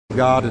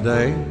God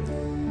today.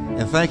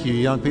 And thank you,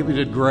 young people. You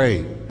did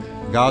great.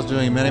 God's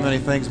doing many, many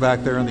things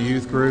back there in the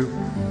youth group.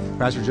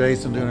 Pastor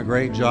Jason doing a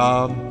great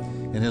job.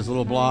 And his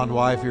little blonde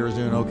wife here is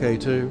doing okay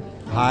too.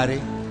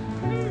 Heidi.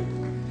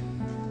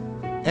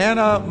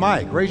 And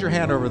Mike, raise your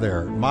hand over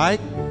there.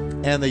 Mike,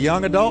 and the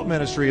young adult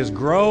ministry is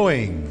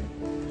growing.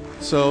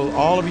 So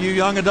all of you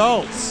young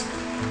adults,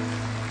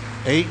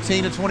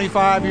 18 to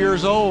 25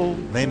 years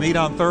old, they meet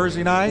on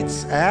Thursday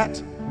nights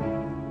at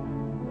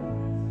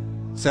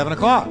 7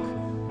 o'clock.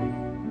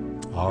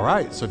 All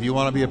right, so if you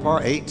want to be a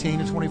part, 18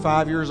 to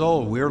 25 years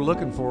old, we're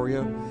looking for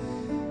you.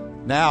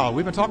 Now,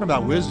 we've been talking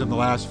about wisdom the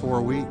last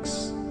 4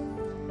 weeks.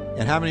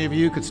 And how many of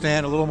you could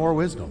stand a little more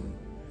wisdom?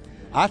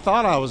 I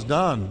thought I was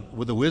done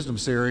with the wisdom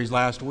series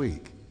last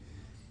week.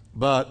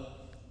 But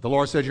the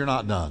Lord said, you're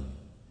not done.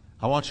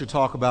 I want you to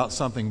talk about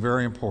something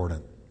very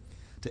important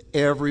to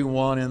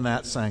everyone in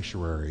that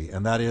sanctuary,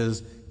 and that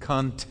is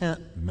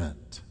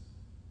contentment.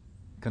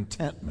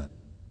 Contentment.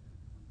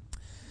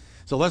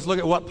 So let's look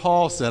at what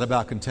Paul said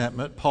about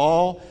contentment.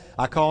 Paul,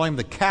 I call him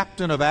the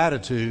captain of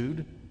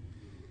attitude,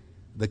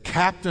 the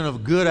captain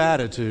of good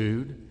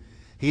attitude.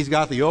 He's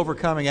got the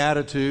overcoming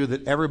attitude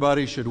that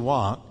everybody should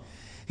want.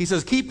 He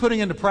says, keep putting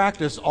into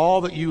practice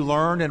all that you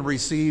learned and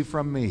received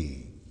from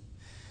me.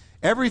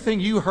 Everything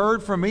you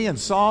heard from me and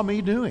saw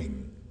me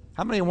doing.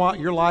 How many want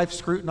your life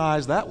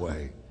scrutinized that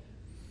way?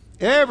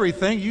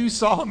 Everything you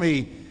saw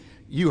me,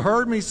 you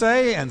heard me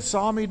say and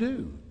saw me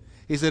do.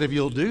 He said, if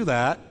you'll do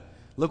that,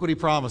 look what he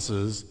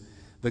promises.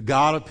 The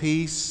God of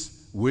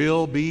peace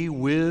will be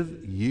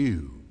with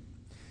you.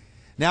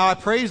 Now I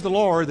praise the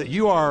Lord that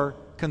you are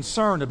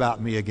concerned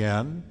about me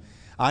again.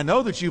 I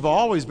know that you've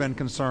always been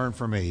concerned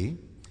for me.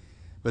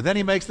 But then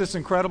he makes this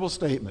incredible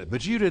statement.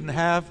 But you didn't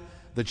have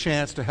the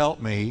chance to help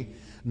me.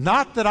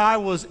 Not that I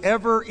was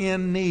ever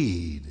in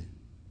need.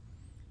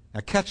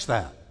 Now catch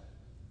that.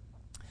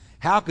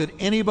 How could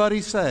anybody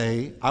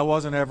say I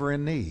wasn't ever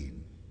in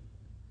need?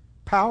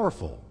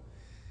 Powerful.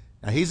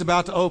 Now he's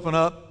about to open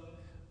up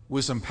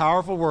with some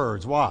powerful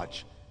words.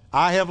 Watch.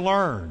 I have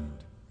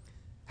learned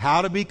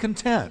how to be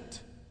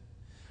content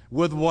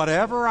with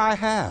whatever I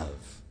have.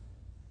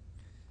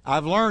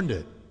 I've learned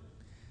it.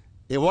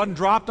 It wasn't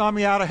dropped on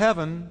me out of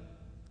heaven.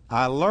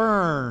 I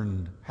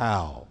learned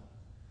how.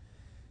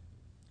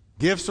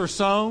 Gifts are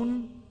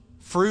sown,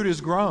 fruit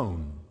is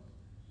grown.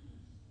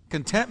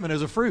 Contentment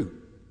is a fruit.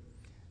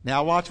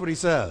 Now watch what he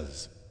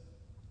says.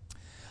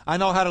 I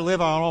know how to live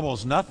on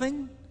almost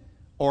nothing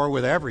or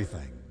with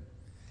everything.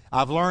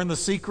 I've learned the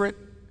secret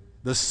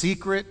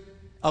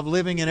of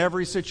living in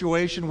every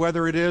situation,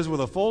 whether it is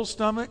with a full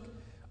stomach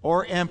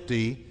or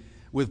empty,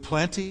 with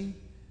plenty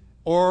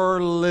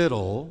or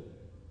little.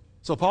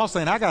 So Paul's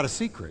saying, I got a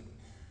secret.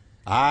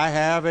 I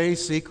have a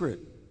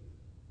secret.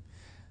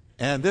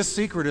 And this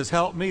secret has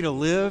helped me to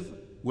live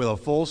with a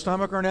full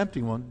stomach or an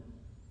empty one,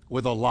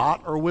 with a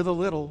lot or with a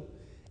little,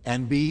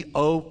 and be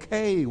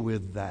okay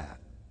with that.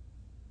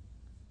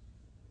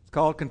 It's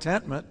called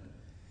contentment.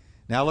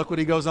 Now look what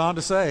he goes on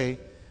to say.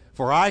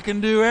 For I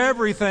can do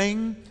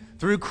everything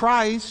through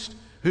Christ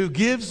who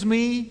gives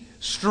me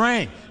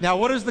strength. Now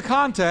what is the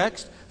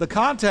context? The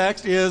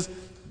context is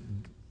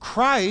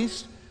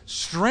Christ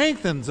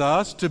strengthens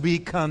us to be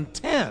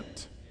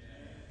content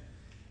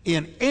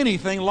in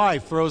anything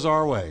life throws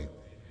our way.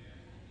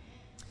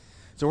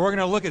 So we're going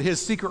to look at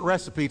his secret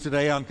recipe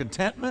today on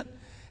contentment,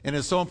 and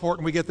it's so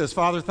important we get this.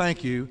 Father,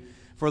 thank you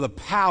for the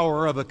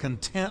power of a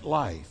content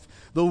life,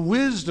 the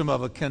wisdom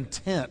of a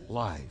content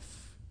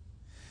life.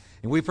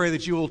 And we pray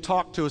that you will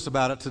talk to us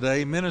about it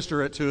today,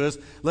 minister it to us,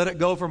 let it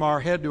go from our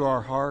head to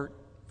our heart.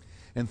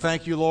 And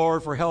thank you,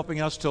 Lord, for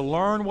helping us to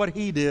learn what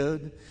he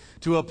did,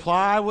 to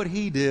apply what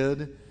he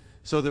did,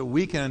 so that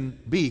we can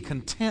be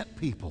content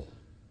people.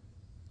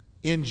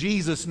 In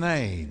Jesus'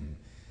 name,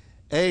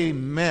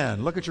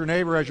 amen. Look at your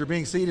neighbor as you're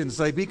being seated and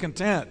say, be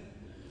content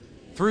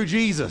through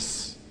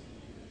Jesus.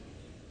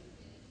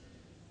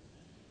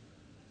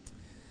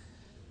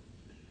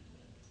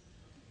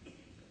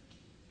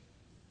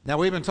 Now,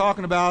 we've been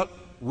talking about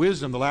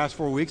wisdom the last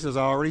 4 weeks, as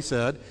I already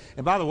said.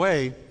 And by the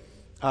way,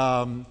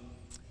 the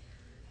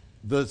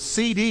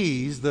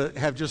CDs that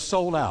have just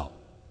sold out,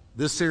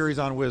 this series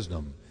on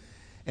wisdom.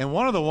 And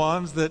one of the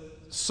ones that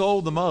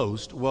sold the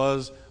most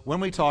was when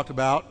we talked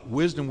about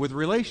wisdom with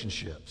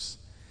relationships.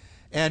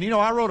 And,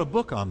 I wrote a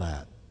book on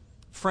that.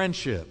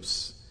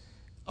 Friendships.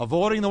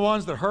 Avoiding the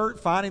ones that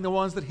hurt, finding the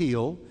ones that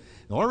heal.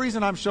 The only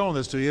reason I'm showing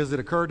this to you is it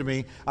occurred to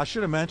me, I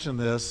should have mentioned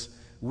this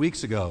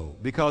weeks ago,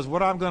 because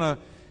what I'm going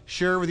to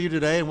share with you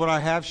today and what I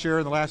have shared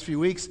in the last few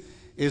weeks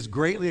is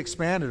greatly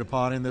expanded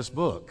upon in this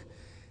book.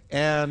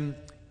 And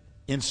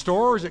in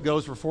stores it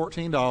goes for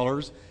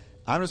 $14.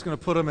 I'm just going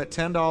to put them at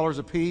 $10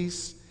 a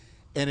piece,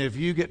 and if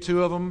you get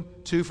 2 of them,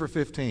 2 for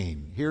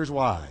 $15. Here's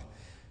why.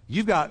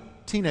 You've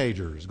got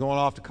teenagers going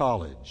off to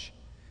college.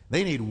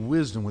 They need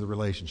wisdom with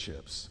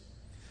relationships.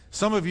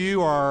 Some of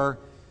you are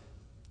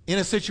in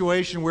a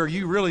situation where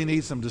you really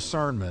need some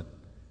discernment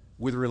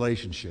with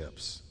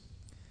relationships.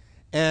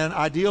 And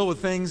I deal with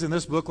things in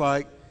this book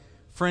like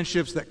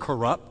friendships that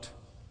corrupt,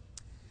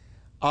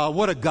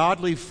 what a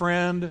godly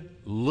friend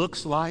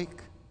looks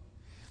like.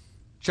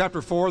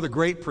 Chapter 4, the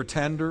great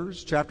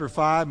pretenders. Chapter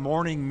 5,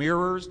 morning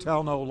mirrors,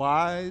 tell no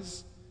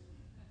lies.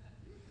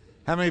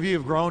 How many of you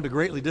have grown to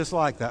greatly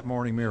dislike that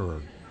morning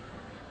mirror?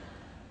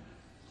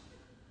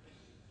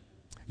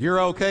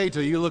 You're okay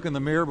till you look in the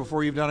mirror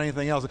before you've done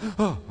anything else.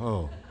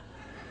 Oh.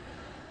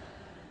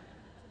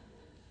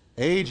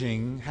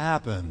 Aging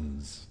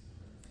happens.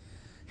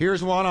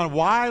 Here's one on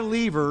why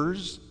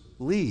leavers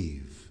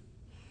leave.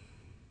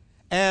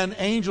 And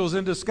angels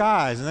in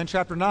disguise. And then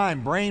chapter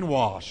 9,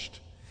 brainwashed.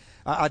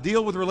 I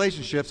deal with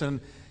relationships,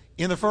 and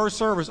in the first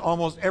service,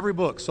 almost every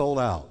book sold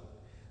out.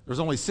 There's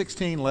only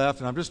 16 left,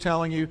 and I'm just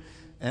telling you,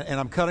 and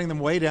I'm cutting them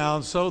way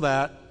down so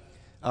that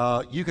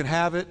you can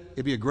have it.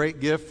 It'd be a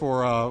great gift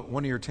for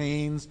one of your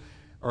teens,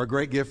 or a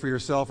great gift for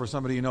yourself or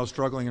somebody you know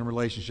struggling in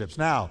relationships.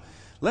 Now,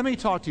 let me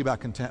talk to you about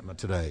contentment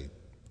today.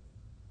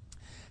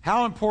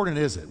 How important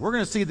is it? We're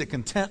going to see that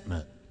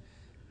contentment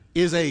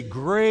is a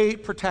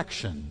great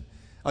protection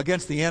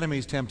against the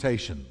enemy's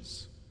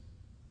temptations.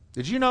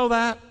 Did you know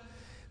that?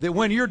 That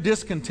when you're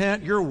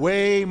discontent, you're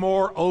way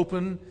more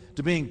open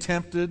to being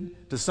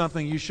tempted to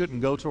something you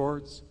shouldn't go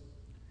towards?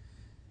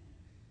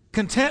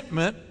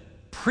 Contentment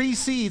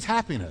precedes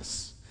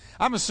happiness.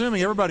 I'm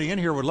assuming everybody in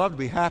here would love to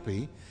be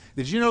happy.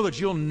 Did you know that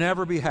you'll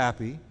never be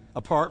happy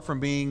apart from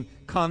being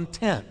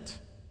content?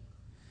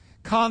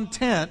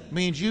 Content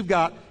means you've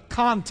got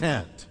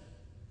content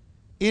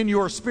in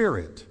your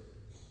spirit.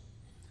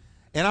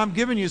 And I'm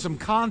giving you some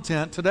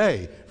content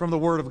today from the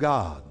Word of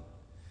God.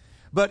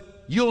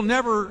 But you'll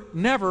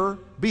never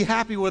be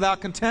happy without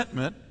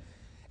contentment,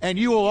 and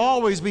you will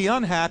always be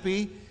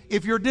unhappy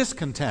if you're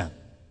discontent.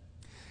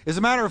 As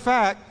a matter of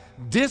fact,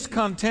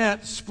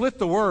 discontent, split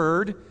the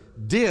word,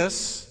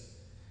 dis.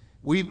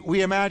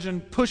 We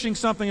imagine pushing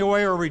something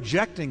away or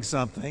rejecting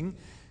something.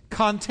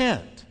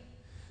 Content.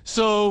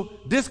 So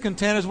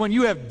discontent is when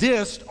you have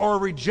dissed or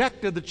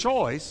rejected the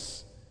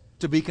choice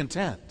to be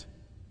content.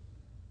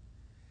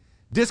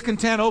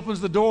 Discontent opens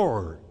the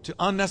door to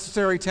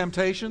unnecessary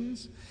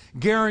temptations,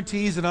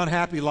 guarantees an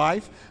unhappy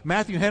life.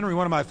 Matthew Henry,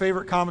 one of my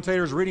favorite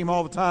commentators, read him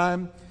all the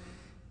time,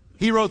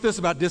 he wrote this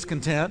about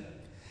discontent.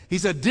 He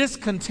said,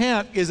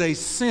 discontent is a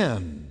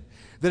sin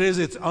that is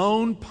its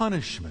own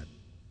punishment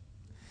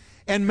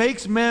and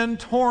makes men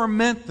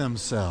torment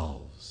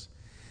themselves.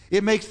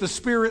 It makes the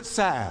spirit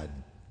sad,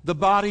 the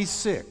body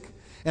sick,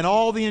 and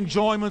all the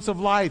enjoyments of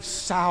life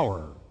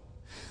sour.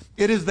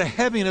 It is the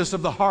heaviness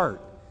of the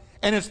heart,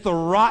 and it's the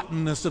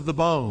rottenness of the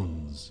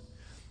bones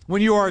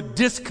when you are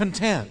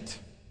discontent.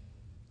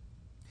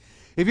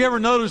 Have you ever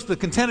noticed the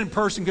contented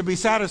person can be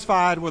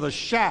satisfied with a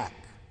shack,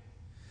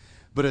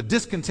 but a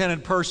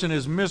discontented person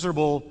is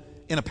miserable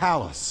in a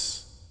palace?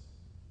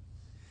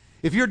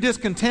 If you're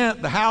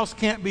discontent, the house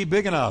can't be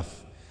big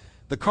enough,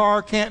 the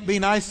car can't be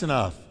nice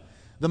enough,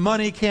 the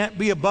money can't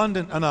be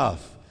abundant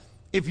enough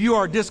if you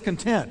are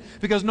discontent,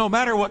 because no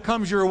matter what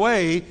comes your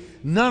way,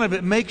 none of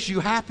it makes you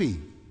happy,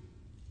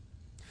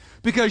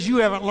 because you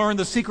haven't learned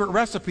the secret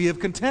recipe of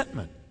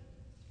contentment.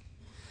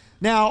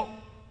 Now,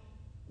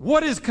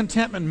 what is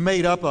contentment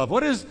made up of?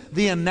 What is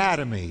the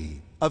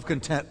anatomy of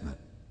contentment?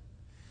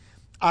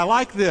 I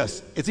like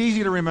this. It's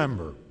easy to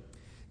remember.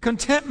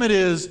 Contentment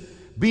is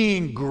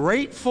being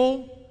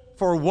grateful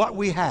for what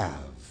we have,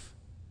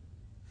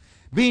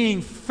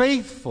 being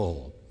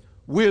faithful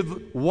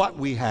with what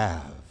we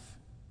have,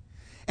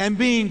 and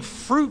being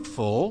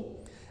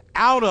fruitful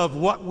out of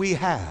what we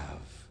have,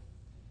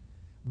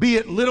 be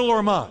it little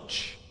or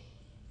much.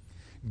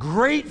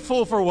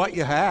 Grateful for what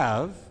you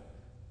have,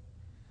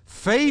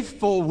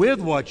 faithful with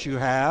what you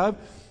have,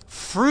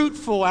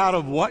 fruitful out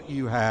of what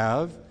you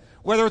have,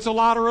 whether it's a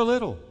lot or a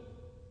little.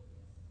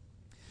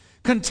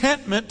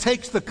 Contentment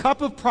takes the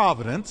cup of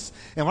providence,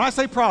 and when I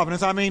say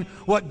providence, I mean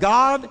what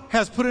God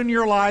has put in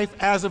your life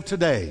as of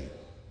today.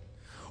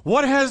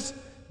 What has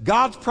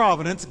God's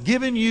providence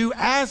given you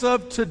as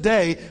of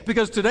today?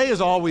 Because today is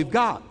all we've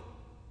got.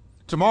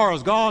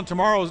 Tomorrow's gone.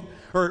 Tomorrow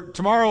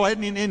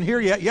isn't in here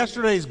yet.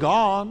 Yesterday's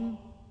gone.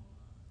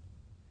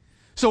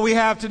 So we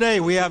have today.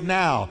 We have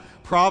now.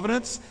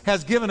 Providence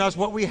has given us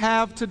what we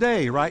have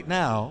today, right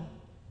now.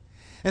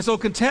 And so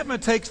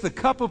contentment takes the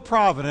cup of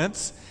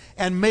providence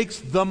and makes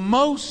the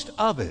most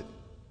of it.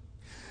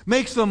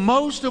 Makes the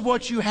most of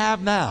what you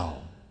have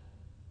now.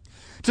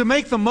 To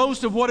make the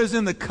most of what is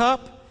in the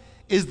cup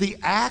is the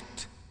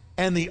act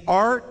and the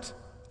art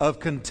of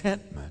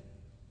contentment.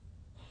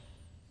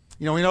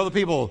 You know, we know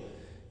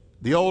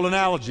the old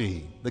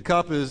analogy, the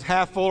cup is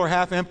half full or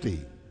half empty.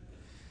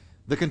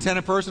 The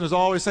contented person is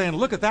always saying,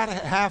 look at that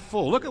half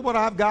full. Look at what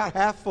I've got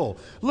half full.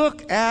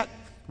 Look at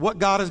what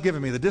God has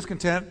given me. The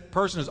discontent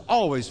person is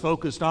always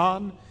focused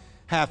on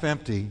half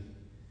empty.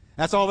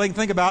 That's all they can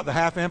think about, the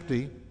half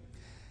empty.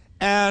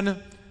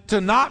 And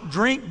to not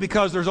drink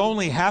because there's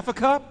only half a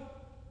cup,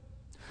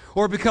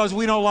 or because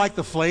we don't like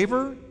the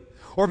flavor,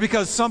 or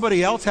because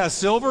somebody else has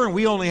silver and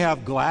we only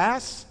have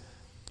glass,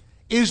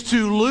 is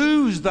to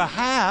lose the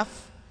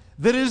half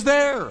that is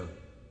there.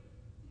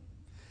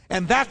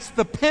 And that's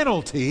the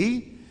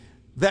penalty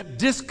that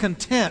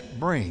discontent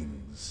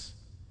brings.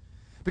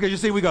 Because you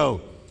see, we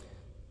go,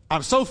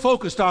 I'm so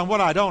focused on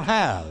what I don't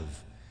have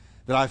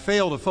that I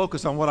fail to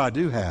focus on what I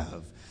do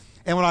have.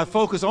 And when I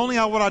focus only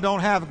on what I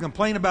don't have and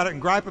complain about it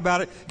and gripe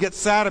about it, get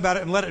sad about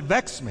it and let it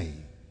vex me,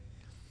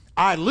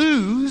 I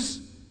lose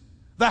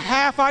the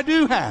half I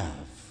do have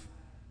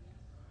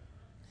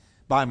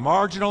by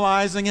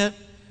marginalizing it,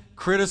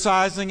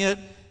 criticizing it,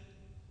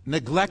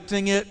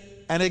 neglecting it,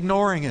 and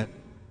ignoring it.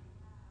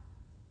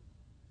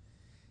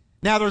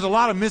 Now, there's a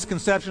lot of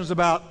misconceptions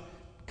about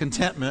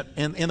contentment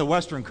in the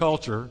Western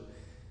culture.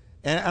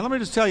 And let me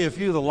just tell you a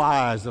few of the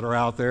lies that are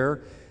out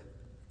there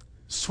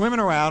swimming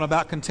around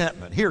about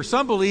contentment. Here,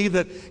 some believe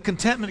that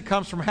contentment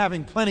comes from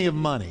having plenty of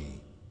money.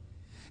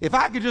 If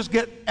I could just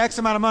get X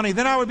amount of money,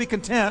 then I would be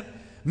content,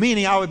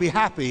 meaning I would be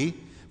happy,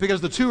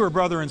 because the two are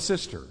brother and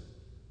sister.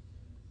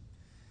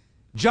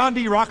 John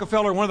D.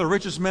 Rockefeller, one of the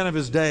richest men of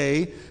his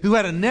day, who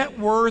had a net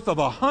worth of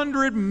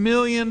 $100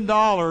 million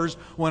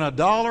when a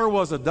dollar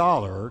was a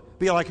dollar,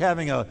 be like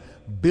having $1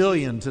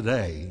 billion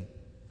today,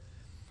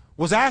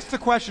 was asked the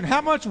question,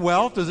 how much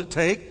wealth does it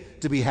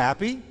take to be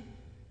happy?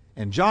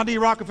 And John D.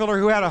 Rockefeller,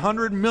 who had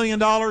 $100 million,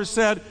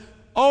 said,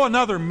 oh,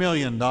 another $1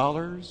 million.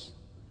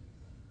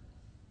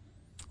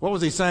 What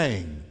was he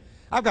saying?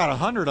 I've got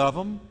 100 of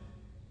them,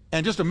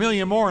 and just 1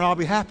 million more and I'll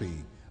be happy.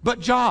 But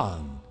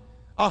John,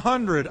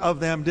 100 of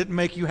them didn't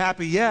make you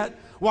happy yet.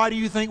 Why do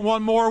you think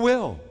one more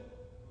will?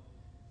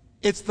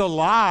 It's the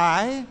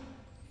lie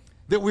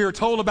that we are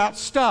told about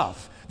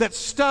stuff. That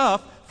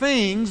stuff,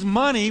 things,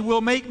 money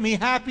will make me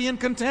happy and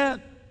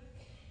content.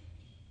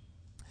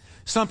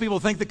 Some people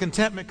think that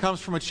contentment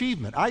comes from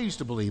achievement. I used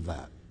to believe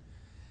that.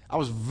 I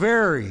was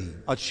very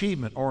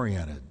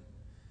achievement-oriented.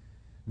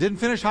 Didn't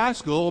finish high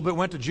school, but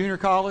went to junior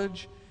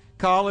college,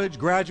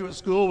 graduate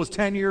school, was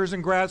 10 years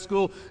in grad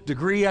school,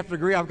 degree after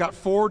degree. I've got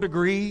 4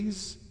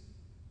 degrees.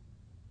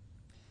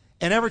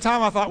 And every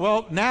time I thought,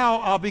 well, now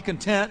I'll be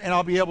content and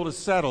I'll be able to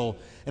settle.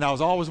 And I was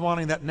always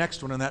wanting that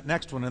next one and that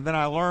next one. And then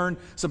I learned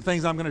some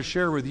things I'm going to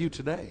share with you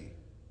today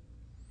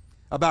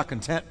about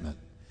contentment.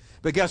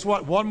 But guess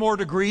what? One more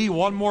degree,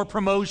 one more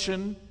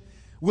promotion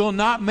will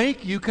not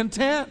make you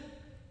content.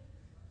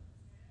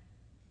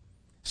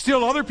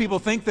 Still, other people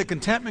think that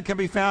contentment can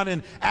be found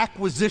in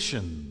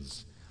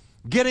acquisitions,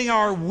 getting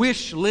our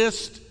wish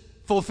list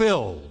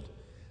fulfilled.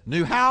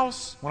 New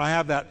house, when I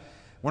have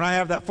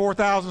that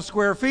 4,000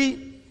 square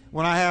feet,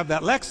 when I have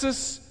that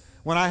Lexus,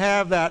 when I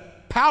have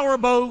that power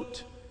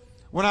boat,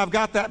 when I've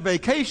got that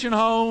vacation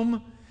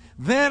home,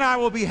 then I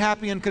will be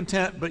happy and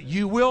content, but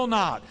you will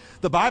not.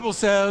 The Bible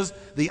says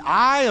the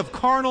eye of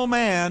carnal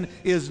man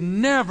is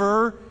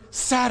never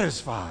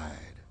satisfied.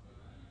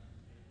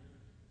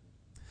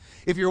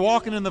 If you're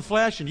walking in the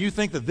flesh and you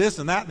think that this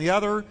and that and the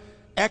other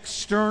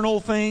external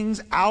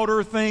things,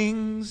 outer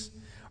things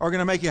are going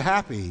to make you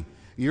happy,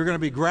 you're going to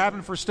be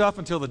grabbing for stuff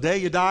until the day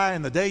you die,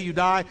 and the day you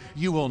die,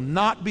 you will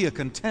not be a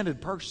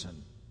contented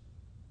person.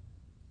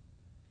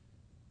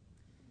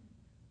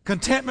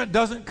 Contentment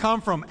doesn't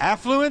come from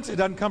affluence. It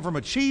doesn't come from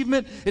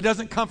achievement. It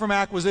doesn't come from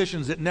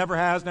acquisitions. It never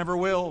has, never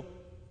will.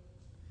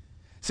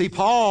 See,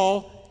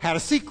 Paul had a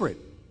secret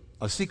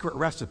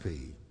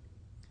recipe.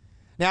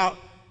 Now,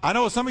 I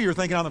know some of you are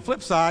thinking on the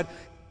flip side,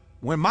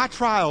 when my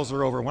trials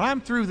are over, when I'm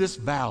through this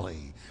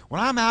valley,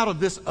 when I'm out of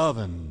this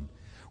oven,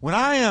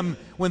 when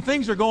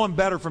things are going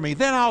better for me,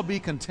 then I'll be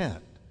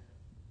content.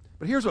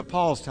 But here's what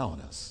Paul's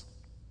telling us.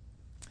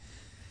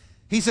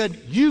 He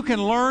said, you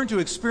can learn to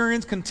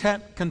experience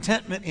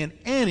contentment in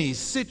any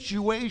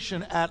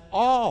situation at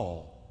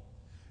all,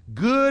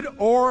 good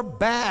or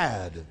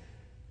bad,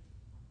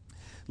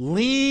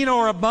 lean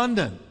or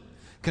abundant.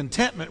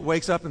 Contentment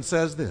wakes up and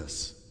says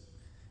this,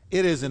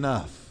 it is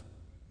enough.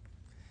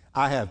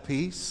 I have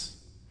peace.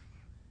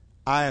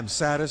 I am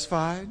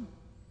satisfied.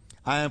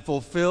 I am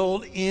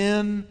fulfilled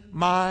in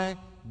my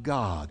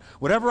God.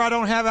 Whatever I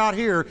don't have out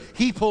here,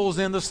 He pulls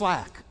in the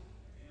slack.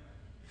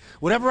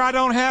 Whatever I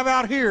don't have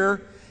out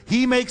here,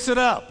 He makes it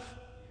up.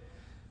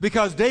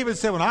 Because David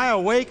said, when I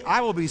awake,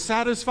 I will be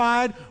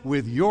satisfied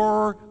with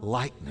your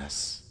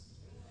likeness.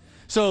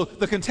 So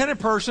the contented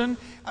person,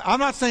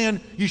 I'm not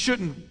saying you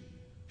shouldn't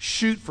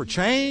shoot for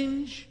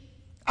change.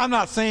 I'm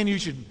not saying you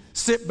should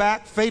sit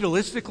back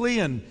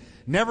fatalistically and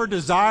never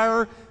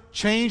desire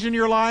change in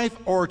your life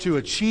or to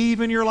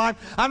achieve in your life.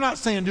 I'm not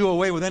saying do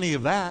away with any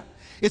of that.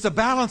 It's a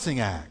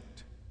balancing act.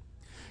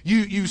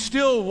 You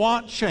still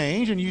want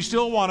change, and you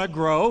still want to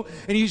grow,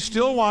 and you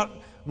still want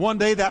one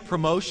day that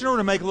promotion or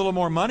to make a little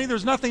more money.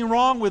 There's nothing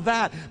wrong with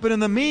that. But in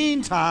the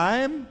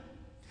meantime,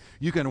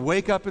 you can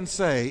wake up and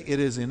say, it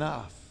is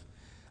enough.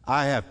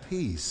 I have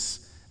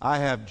peace. I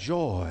have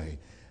joy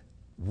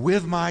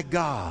with my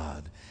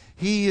God.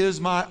 He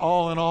is my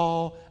all in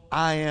all.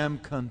 I am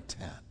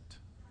content.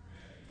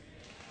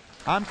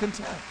 I'm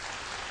content.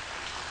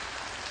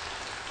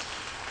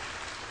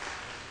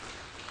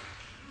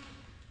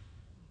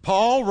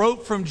 Paul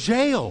wrote from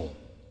jail.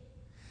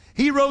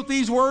 He wrote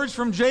these words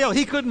from jail.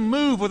 He couldn't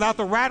move without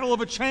the rattle of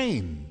a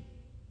chain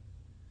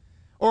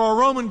or a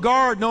Roman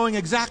guard knowing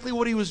exactly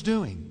what he was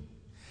doing.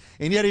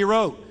 And yet he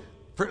wrote,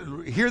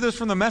 hear this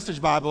from the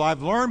Message Bible,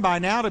 I've learned by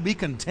now to be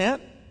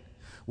content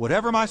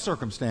Whatever my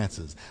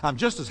circumstances, I'm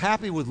just as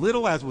happy with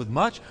little as with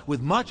much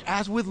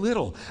as with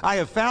little. I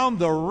have found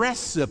the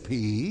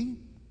recipe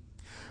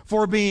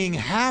for being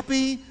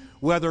happy,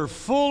 whether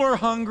full or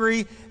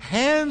hungry,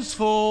 hands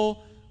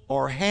full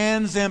or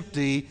hands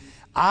empty.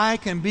 I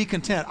can be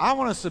content. I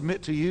want to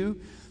submit to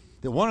you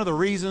that one of the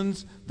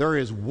reasons there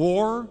is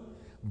war,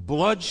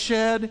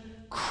 bloodshed,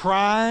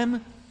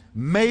 crime,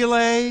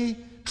 melee,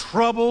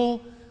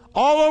 trouble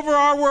all over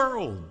our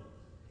world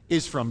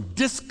is from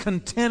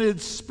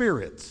discontented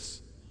spirits.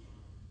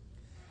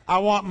 I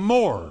want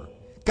more.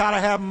 Gotta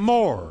have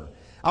more.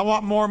 I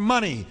want more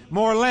money,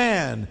 more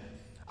land.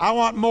 I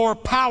want more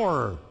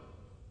power.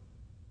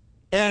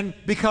 And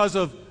because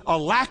of a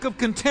lack of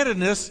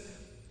contentedness,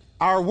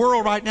 our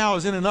world right now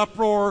is in an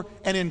uproar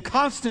and in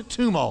constant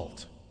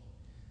tumult.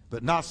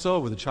 But not so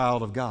with a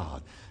child of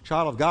God. A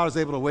child of God is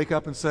able to wake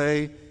up and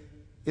say,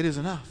 it is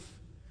enough.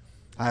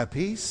 I have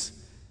peace.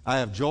 I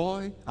have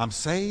joy. I'm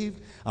saved.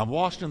 I'm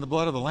washed in the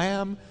blood of the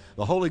Lamb.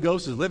 The Holy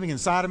Ghost is living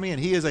inside of me, and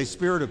He is a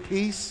spirit of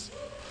peace.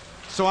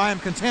 So I am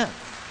content.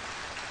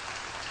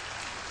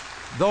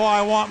 Though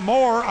I want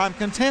more, I'm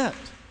content.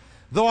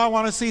 Though I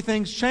want to see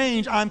things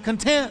change, I'm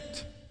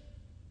content.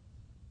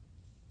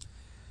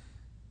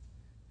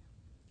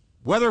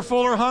 Whether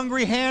full or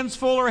hungry, hands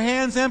full or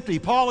hands empty.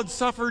 Paul had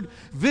suffered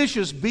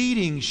vicious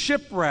beatings,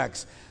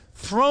 shipwrecks,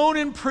 thrown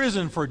in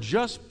prison for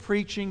just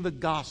preaching the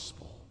gospel.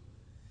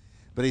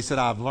 But he said,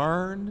 I've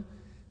learned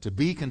to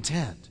be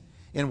content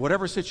in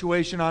whatever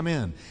situation I'm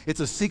in. It's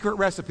a secret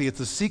recipe. It's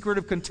a secret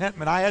of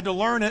contentment. I had to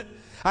learn it.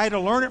 I had to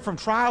learn it from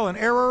trial and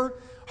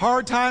error,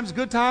 hard times,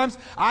 good times.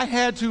 I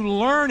had to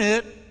learn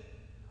it,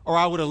 or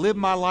I would have lived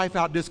my life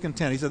out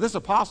discontent. He said, this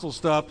apostle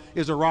stuff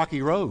is a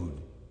rocky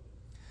road.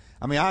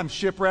 I mean, I'm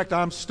shipwrecked,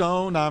 I'm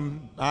stoned,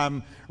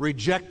 I'm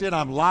rejected,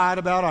 I'm lied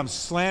about, I'm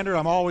slandered,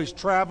 I'm always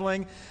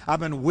traveling. I've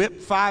been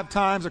whipped 5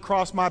 times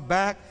across my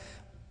back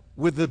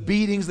with the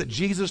beatings that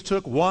Jesus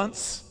took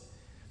once.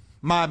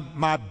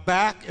 My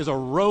back is a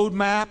road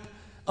map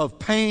of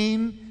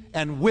pain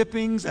and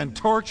whippings and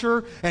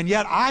torture, and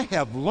yet I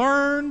have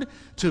learned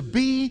to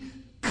be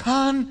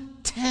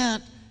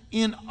content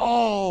in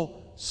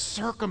all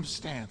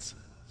circumstances.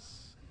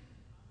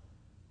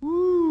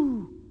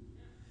 Woo!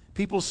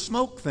 People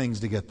smoke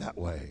things to get that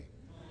way.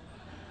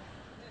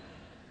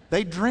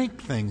 They drink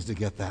things to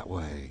get that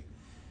way.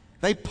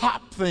 They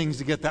pop things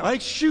to get that way. They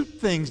shoot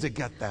things to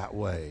get that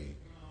way.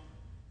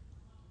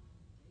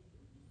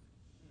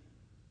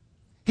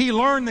 He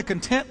learned that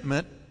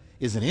contentment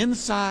is an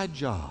inside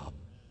job.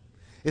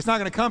 It's not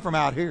going to come from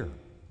out here.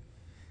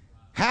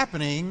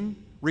 Happiness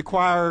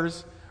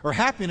requires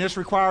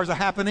a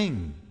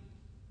happening.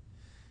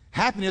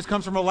 Happiness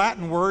comes from a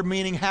Latin word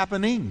meaning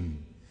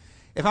happening.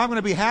 If I'm going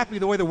to be happy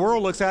the way the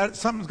world looks at it,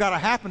 something's got to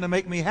happen to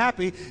make me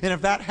happy. And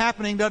if that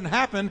happening doesn't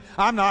happen,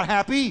 I'm not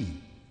happy.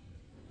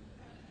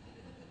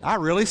 I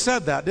really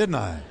said that, didn't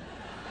I?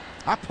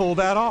 I pulled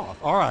that off.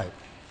 All right.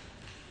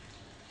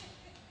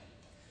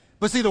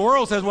 But see, the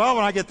world says, well,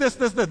 when I get this,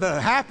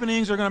 the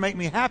happenings are going to make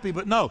me happy.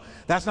 But no,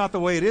 that's not the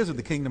way it is in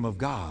the kingdom of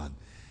God.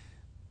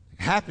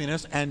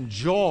 Happiness and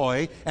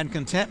joy and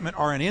contentment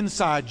are an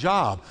inside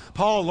job.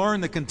 Paul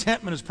learned that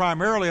contentment is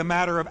primarily a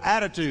matter of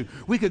attitude.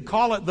 We could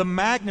call it the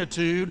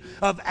magnitude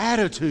of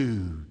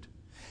attitude.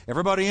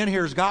 Everybody in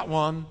here has got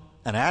one,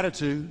 an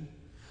attitude.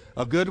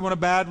 A good one, a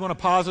bad one, a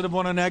positive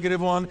one, a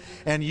negative one.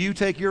 And you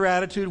take your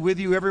attitude with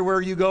you everywhere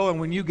you go. And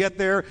when you get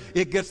there,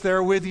 it gets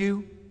there with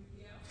you.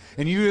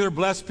 And you either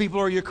bless people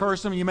or you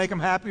curse them. You make them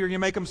happy or you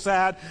make them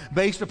sad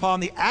based upon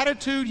the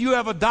attitude you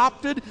have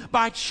adopted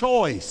by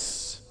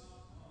choice.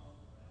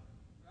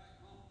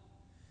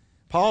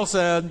 Paul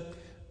said,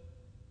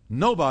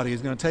 nobody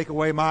is going to take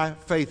away my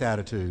faith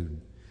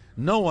attitude.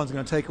 No one's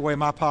going to take away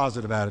my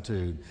positive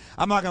attitude.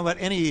 I'm not going to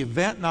let any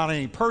event, not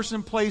any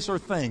person, place, or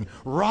thing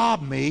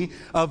rob me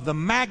of the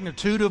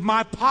magnitude of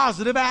my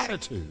positive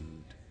attitude.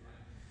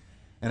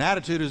 An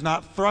attitude is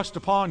not thrust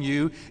upon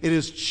you, it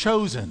is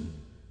chosen.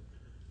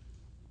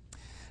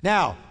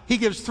 Now, he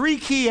gives 3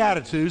 key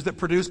attitudes that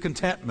produce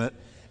contentment,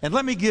 and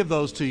let me give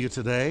those to you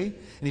today.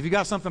 And if you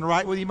got something to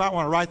write with, you might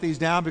want to write these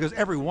down because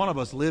every one of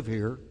us live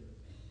here.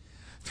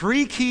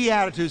 3 key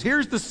attitudes.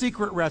 Here's the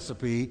secret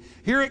recipe.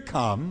 Here it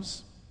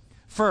comes.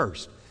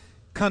 First,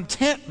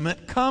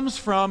 contentment comes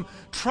from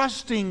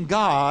trusting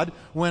God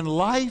when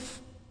life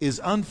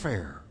is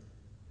unfair.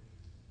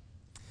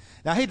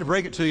 Now, I hate to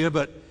break it to you,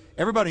 but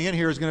everybody in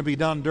here is going to be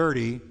done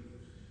dirty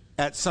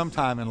at some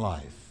time in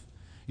life.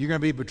 You're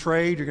going to be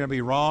betrayed. You're going to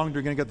be wronged.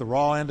 You're going to get the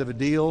raw end of a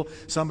deal.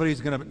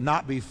 Somebody's going to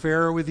not be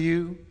fair with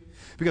you.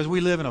 Because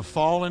we live in a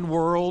fallen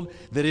world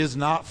that is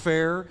not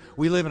fair.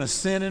 We live in a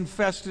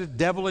sin-infested,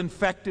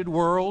 devil-infected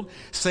world.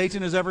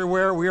 Satan is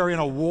everywhere. We are in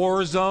a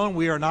war zone.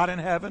 We are not in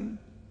heaven.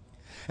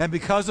 And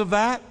because of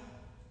that,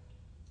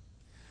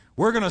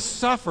 we're going to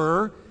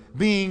suffer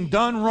being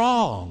done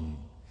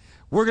wrong.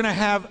 We're going to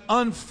have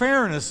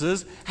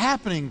unfairnesses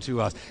happening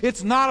to us.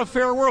 It's not a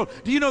fair world.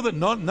 Do you know that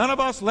none of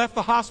us left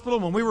the hospital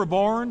when we were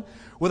born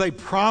with a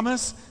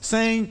promise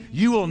saying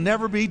you will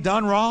never be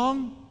done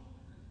wrong?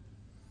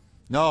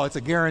 No, it's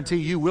a guarantee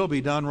you will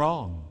be done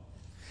wrong.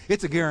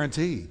 It's a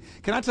guarantee.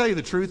 Can I tell you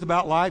the truth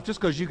about life? Just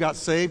because you got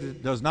saved,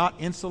 it does not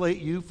insulate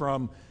you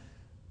from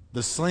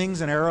the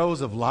slings and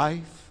arrows of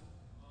life.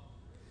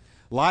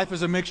 Life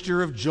is a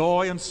mixture of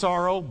joy and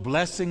sorrow,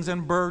 blessings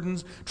and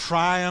burdens,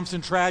 triumphs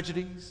and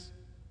tragedies.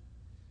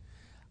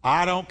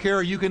 I don't care.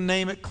 You can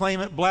name it, claim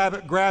it, blab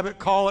it, grab it,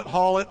 call it,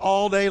 haul it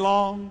all day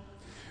long.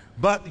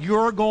 But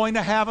you're going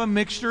to have a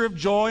mixture of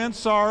joy and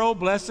sorrow,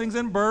 blessings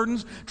and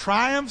burdens,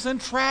 triumphs and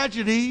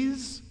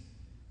tragedies,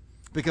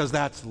 because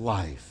that's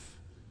life.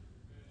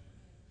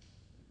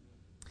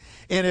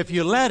 And if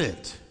you let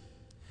it,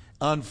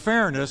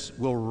 unfairness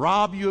will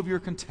rob you of your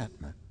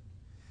contentment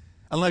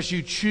unless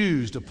you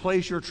choose to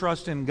place your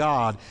trust in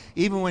God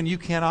even when you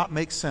cannot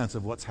make sense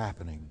of what's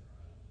happening.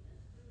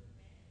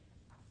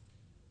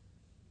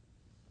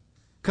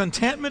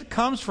 Contentment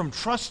comes from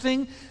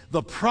trusting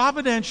the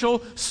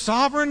providential,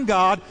 sovereign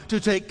God to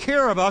take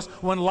care of us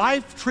when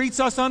life treats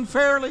us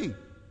unfairly.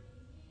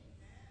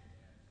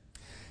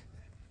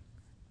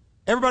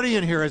 Everybody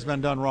in here has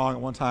been done wrong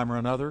at one time or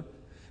another.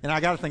 And I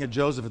got to think of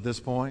Joseph at this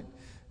point.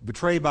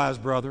 Betrayed by his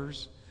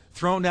brothers,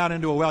 thrown down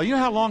into a well. You know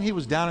how long he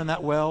was down in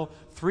that well?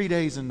 3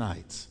 days and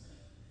nights.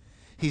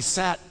 He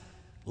sat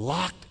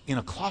locked in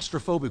a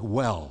claustrophobic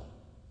well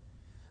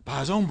by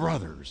his own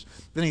brothers.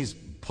 Then he's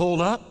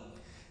pulled up.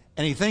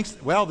 And he thinks,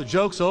 well, the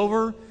joke's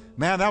over.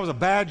 Man, that was a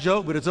bad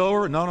joke, but it's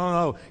over.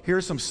 No.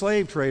 Here's some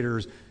slave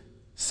traders.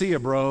 See ya,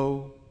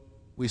 bro.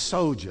 We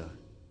sold you.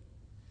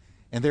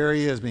 And there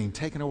he is being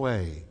taken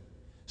away,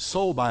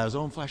 sold by his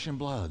own flesh and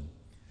blood.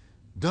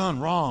 Done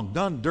wrong,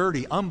 done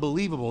dirty,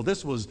 unbelievable.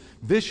 This was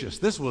vicious.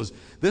 This was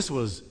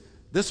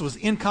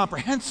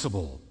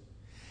incomprehensible.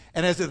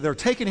 And as they're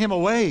taking him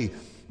away,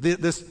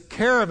 this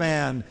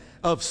caravan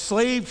of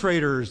slave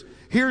traders,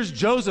 here's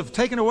Joseph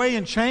taken away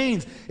in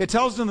chains. It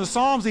tells us in the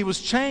Psalms he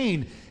was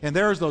chained. And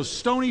there's those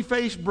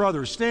stony-faced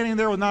brothers standing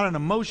there with not an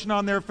emotion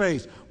on their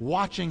face,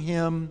 watching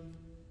him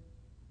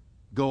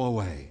go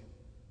away.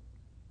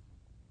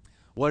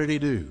 What did he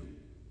do?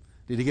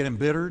 Did he get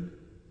embittered?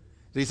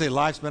 Did he say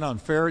life's been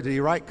unfair? Did he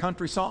write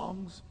country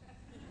songs?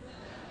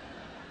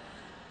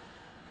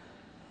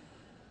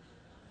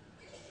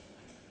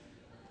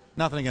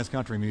 Nothing against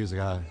country music,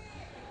 but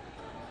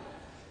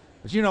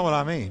you know what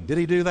I mean. Did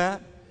he do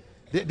that?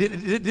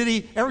 Did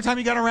he, every time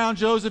you got around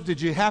Joseph,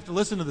 did you have to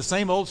listen to the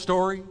same old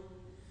story?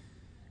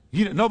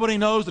 Nobody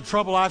knows the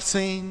trouble I've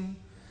seen.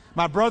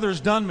 My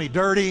brother's done me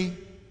dirty.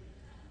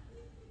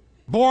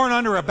 Born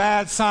under a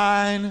bad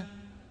sign.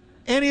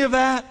 Any of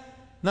that?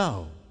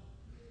 No.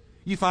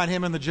 You find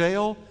him in the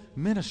jail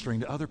ministering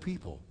to other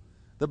people.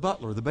 The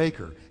butler, the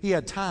baker. He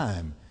had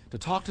time to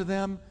talk to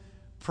them,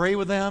 pray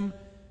with them,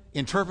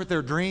 interpret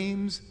their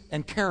dreams,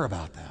 and care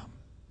about them.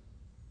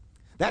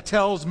 That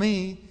tells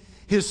me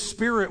his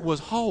spirit was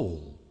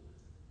whole.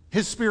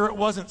 His spirit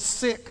wasn't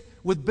sick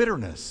with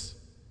bitterness.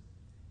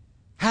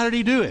 How did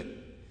he do it?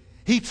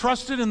 He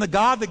trusted in the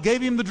God that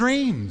gave him the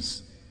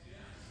dreams.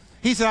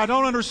 He said, I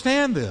don't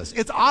understand this.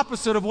 It's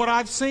opposite of what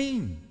I've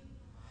seen.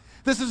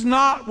 This is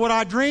not what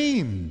I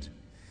dreamed.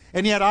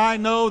 And yet I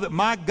know that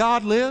my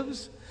God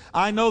lives.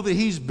 I know that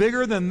he's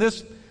bigger than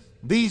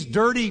these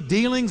dirty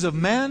dealings of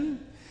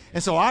men.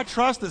 And so I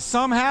trust that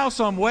somehow,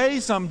 some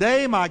way,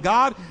 someday, my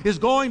God is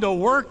going to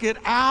work it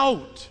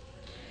out.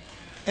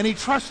 And he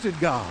trusted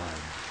God.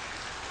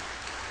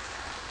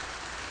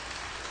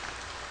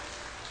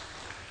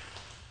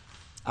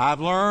 I've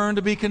learned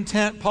to be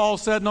content, Paul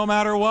said, no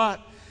matter what.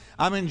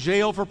 I'm in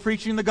jail for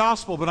preaching the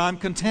gospel, but I'm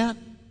content.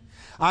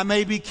 I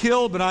may be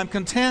killed, but I'm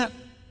content.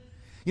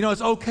 You know,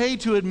 it's okay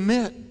to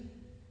admit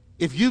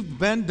if you've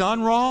been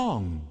done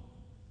wrong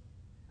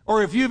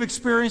or if you've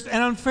experienced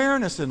an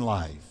unfairness in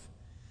life.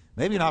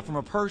 Maybe not from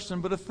a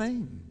person, but a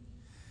thing.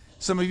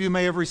 Some of you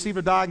may have received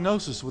a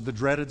diagnosis with the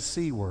dreaded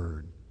C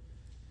word.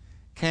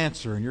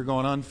 Cancer, and you're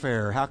going,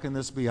 unfair. How can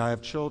this be? I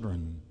have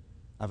children.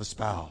 I have a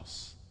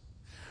spouse.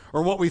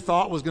 Or what we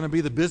thought was going to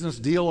be the business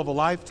deal of a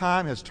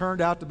lifetime has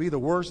turned out to be the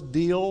worst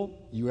deal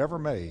you ever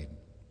made.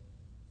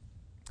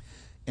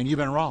 And you've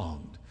been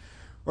wronged.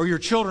 Or your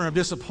children have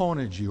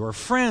disappointed you. Or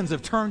friends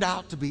have turned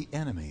out to be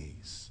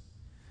enemies.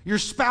 Your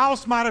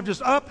spouse might have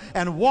just up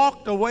and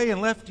walked away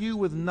and left you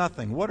with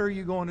nothing. What are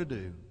you going to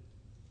do?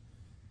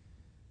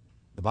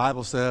 The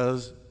Bible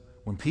says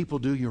when people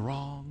do you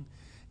wrong,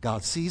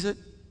 God sees it.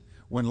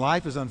 When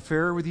life is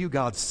unfair with you,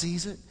 God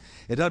sees it.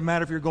 It doesn't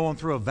matter if you're going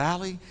through a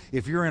valley,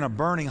 if you're in a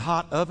burning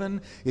hot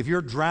oven, if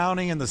you're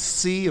drowning in the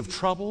sea of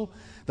trouble.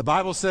 The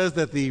Bible says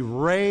that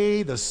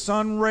the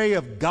sun ray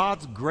of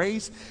God's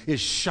grace is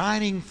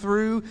shining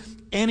through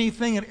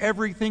anything and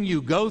everything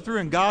you go through.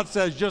 And God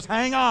says, just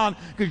hang on,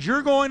 because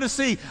you're going to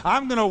see,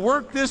 I'm going to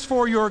work this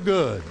for your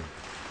good.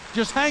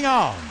 Just hang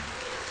on.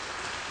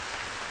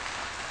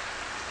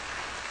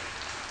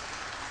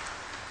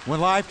 When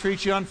life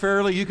treats you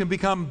unfairly, you can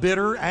become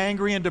bitter,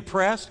 angry, and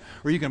depressed,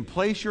 or you can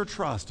place your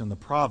trust in the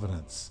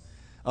providence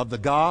of the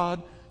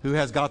God who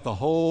has got the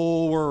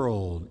whole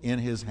world in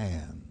his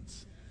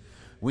hands.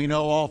 We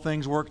know all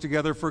things work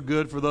together for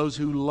good for those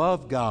who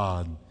love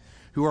God,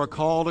 who are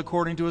called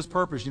according to his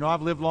purpose. You know,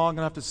 I've lived long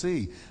enough to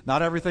see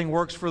not everything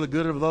works for the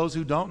good of those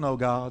who don't know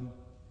God.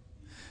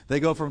 They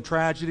go from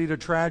tragedy to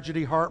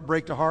tragedy,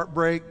 heartbreak to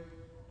heartbreak,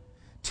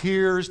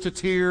 tears to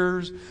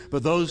tears.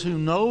 But those who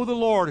know the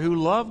Lord, who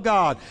love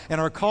God, and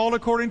are called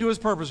according to his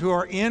purpose, who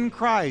are in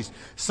Christ,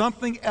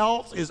 something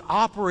else is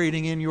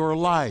operating in your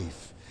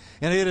life.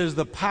 And it is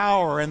the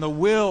power and the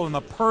will and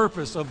the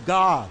purpose of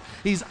God.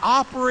 He's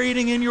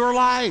operating in your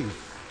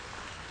life.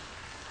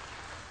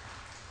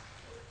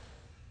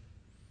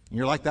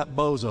 You're like that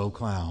bozo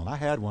clown. I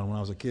had one when I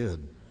was a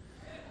kid.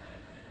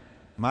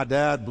 My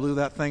dad blew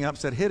that thing up and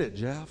said, "Hit it,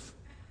 Jeff."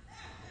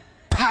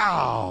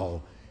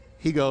 Pow!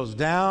 He goes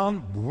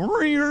down,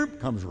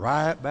 comes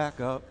right back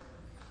up.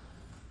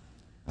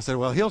 I said,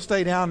 "Well, he'll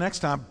stay down next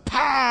time."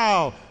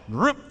 Pow!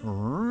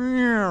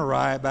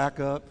 Right back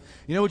up.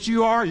 You know what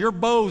you are? You're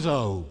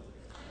bozo.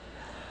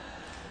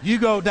 You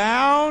go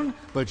down,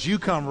 but you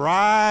come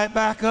right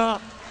back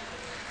up.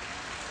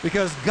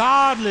 Because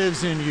God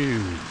lives in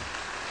you.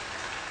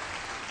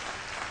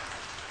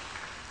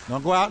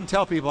 Don't go out and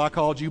tell people I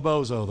called you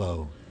bozo,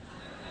 though.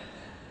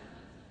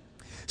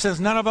 Since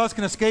none of us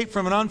can escape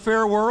from an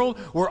unfair world,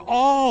 we're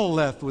all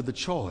left with the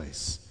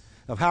choice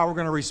of how we're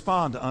going to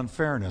respond to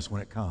unfairness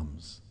when it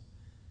comes.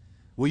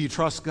 Will you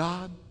trust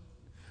God,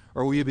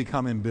 or will you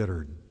become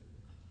embittered?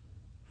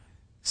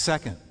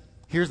 Second,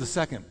 here's the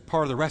second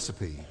part of the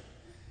recipe.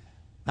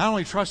 Not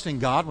only trusting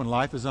God when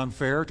life is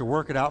unfair to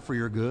work it out for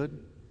your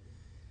good,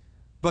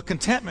 but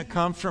contentment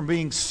comes from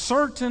being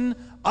certain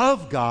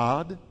of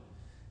God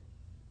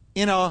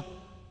in an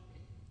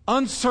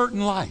uncertain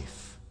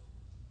life.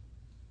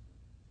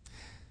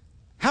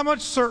 How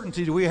much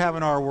certainty do we have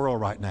in our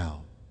world right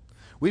now?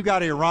 We've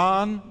got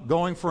Iran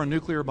going for a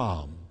nuclear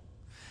bomb.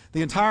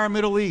 The entire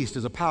Middle East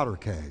is a powder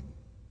keg.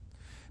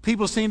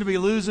 People seem to be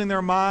losing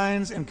their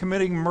minds and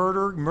committing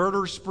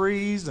murder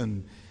sprees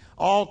and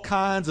all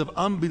kinds of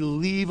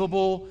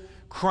unbelievable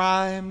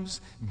crimes,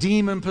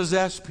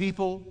 demon-possessed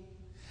people.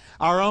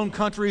 Our own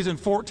country is in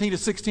 $14 to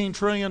 $16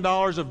 trillion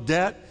of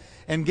debt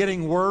and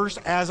getting worse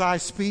as I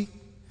speak.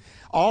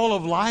 All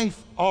of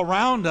life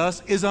around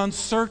us is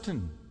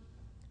uncertain.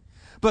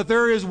 But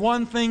there is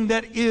one thing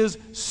that is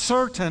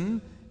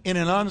certain in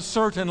an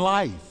uncertain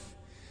life.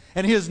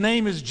 And his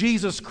name is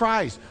Jesus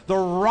Christ, the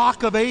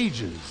Rock of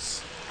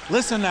Ages.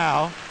 Listen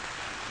now.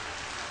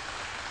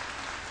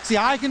 See,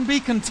 I can be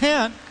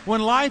content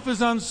when life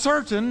is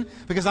uncertain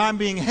because I'm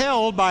being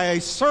held by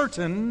a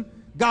certain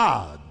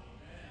God.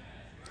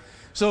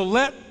 So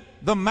let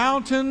the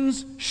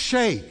mountains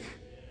shake.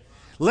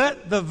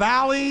 Let the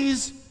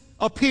valleys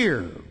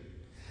appear.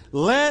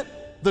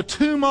 Let the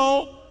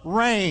tumult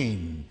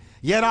reign.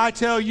 Yet I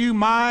tell you,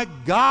 my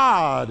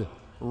God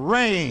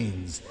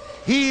reigns.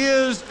 He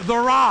is the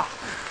rock.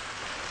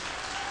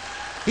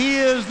 He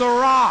is the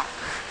rock.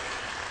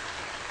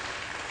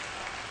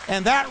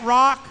 And that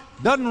rock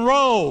doesn't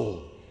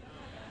roll.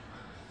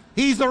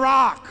 He's the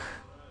rock.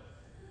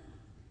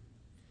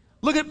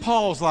 Look at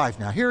Paul's life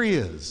now. Here he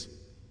is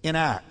in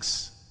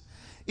Acts.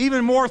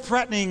 Even more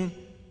threatening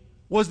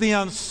was the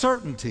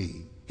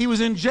uncertainty. He was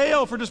in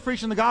jail for just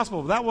preaching the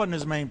gospel, but that wasn't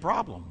his main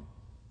problem.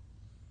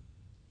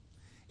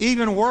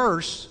 Even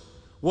worse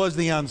was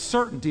the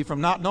uncertainty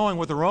from not knowing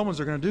what the Romans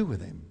are going to do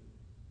with him.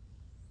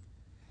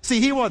 See,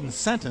 he wasn't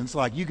sentenced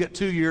like you get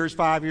 2 years,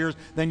 5 years,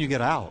 then you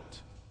get out.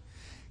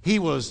 He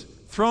was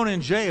thrown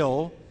in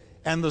jail,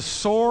 and the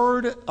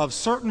sword of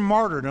certain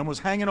martyrdom was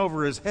hanging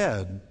over his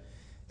head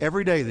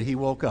every day that he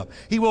woke up.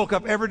 He woke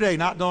up every day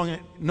not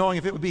knowing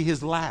if it would be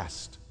his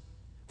last.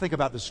 Think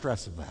about the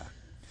stress of that.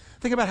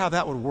 Think about how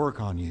that would work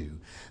on you.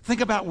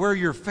 Think about where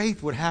your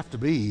faith would have to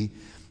be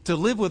to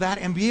live with that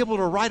and be able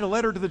to write a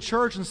letter to the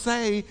church and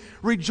say,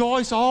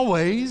 rejoice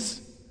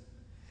always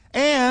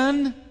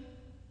and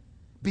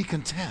be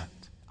content.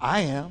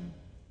 I am.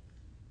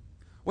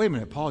 Wait a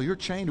minute, Paul, you're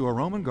chained to a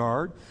Roman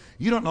guard.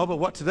 You don't know but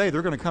what today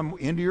they're going to come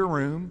into your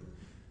room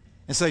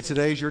and say,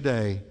 today's your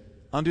day.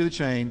 Undo the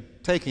chain,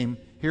 take him,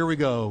 here we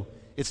go.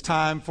 It's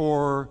time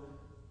for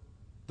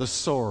the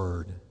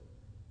sword.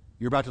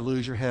 You're about to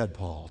lose your head,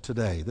 Paul,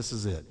 today. This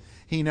is it.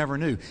 He never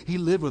knew. He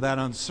lived with that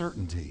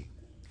uncertainty.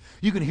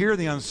 You can hear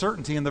the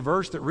uncertainty in the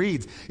verse that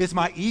reads, it's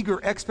my eager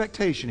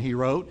expectation, he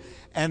wrote,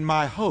 and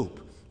my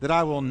hope that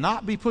I will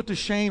not be put to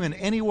shame in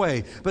any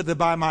way, but that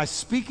by my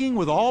speaking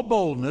with all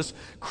boldness,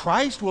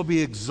 Christ will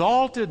be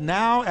exalted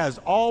now as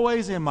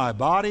always in my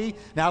body.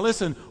 Now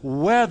listen,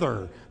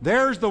 whether,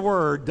 there's the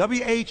word,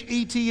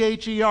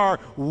 W-H-E-T-H-E-R,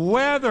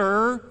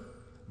 whether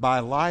by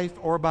life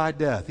or by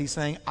death. He's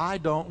saying, I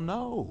don't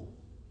know.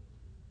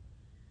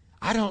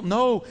 I don't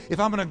know if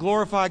I'm going to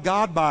glorify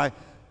God by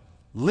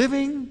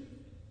living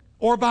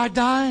or by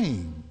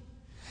dying.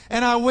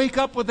 And I wake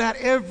up with that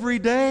every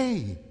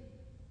day.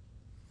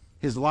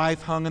 His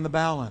life hung in the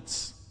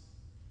balance.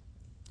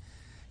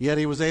 Yet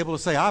he was able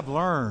to say, I've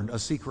learned a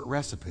secret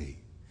recipe.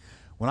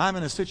 When I'm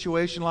in a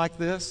situation like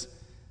this,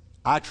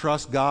 I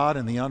trust God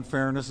in the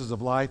unfairnesses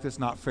of life. It's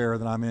not fair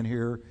that I'm in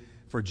here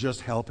for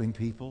just helping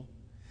people.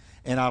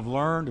 And I've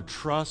learned to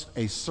trust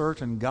a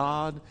certain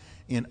God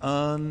in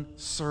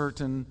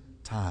uncertain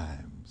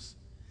times.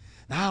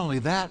 Not only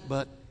that,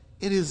 but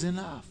it is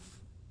enough.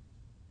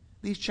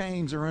 These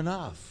chains are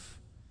enough.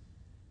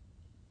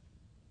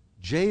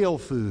 Jail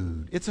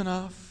food, it's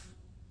enough.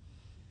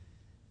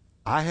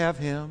 I have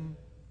him.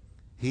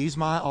 He's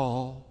my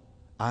all.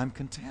 I'm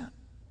content.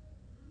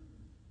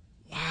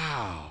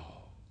 Wow.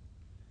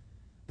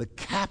 The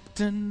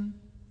captain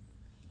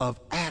of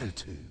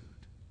attitude.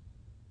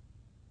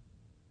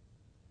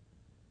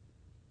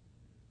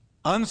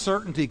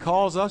 Uncertainty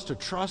calls us to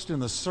trust in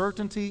the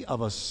certainty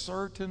of a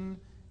certain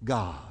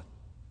God.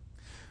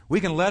 We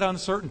can let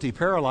uncertainty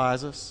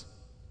paralyze us,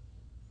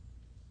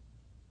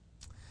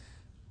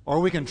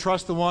 or we can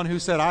trust the one who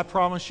said, I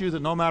promise you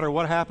that no matter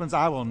what happens,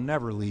 I will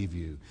never leave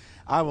you.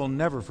 I will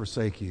never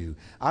forsake you.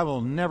 I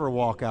will never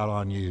walk out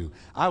on you.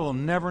 I will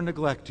never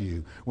neglect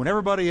you. When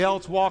everybody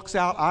else walks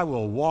out, I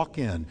will walk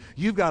in.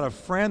 You've got a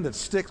friend that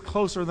sticks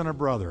closer than a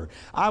brother.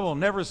 I will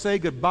never say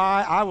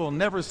goodbye. I will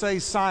never say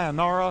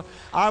sayonara.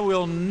 I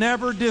will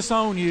never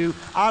disown you.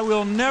 I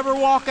will never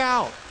walk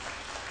out.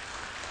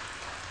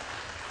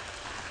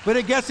 But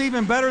it gets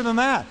even better than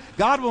that.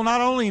 God will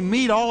not only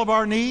meet all of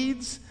our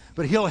needs,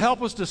 but he'll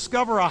help us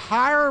discover a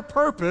higher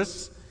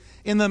purpose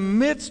in the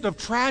midst of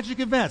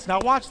tragic events. Now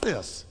watch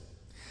this.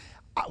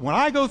 When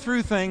I go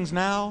through things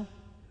now,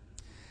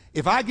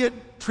 if I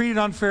get treated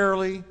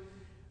unfairly,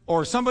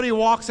 or somebody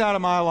walks out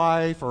of my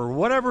life, or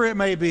whatever it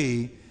may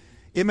be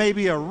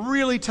a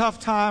really tough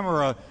time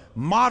or a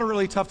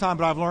moderately tough time,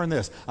 but I've learned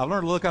this. I've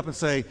learned to look up and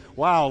say,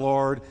 wow,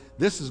 Lord,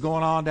 this is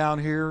going on down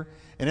here,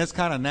 and it's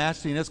kind of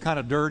nasty and it's kind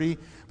of dirty,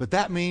 but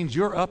that means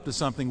you're up to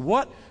something.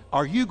 What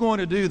are you going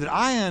to do that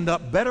I end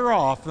up better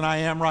off than I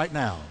am right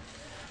now?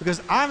 Because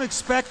I'm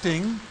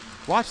expecting,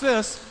 watch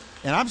this,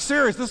 and I'm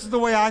serious, this is the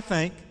way I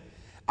think.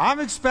 I'm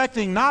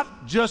expecting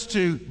not just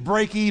to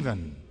break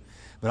even,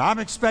 but I'm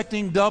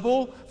expecting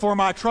double for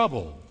my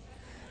trouble.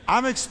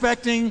 I'm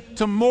expecting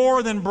to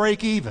more than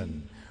break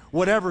even.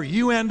 Whatever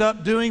you end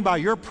up doing by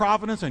your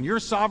providence and your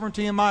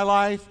sovereignty in my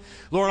life,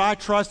 Lord, I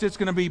trust it's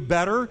going to be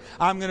better.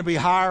 I'm going to be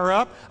higher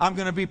up. I'm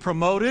going to be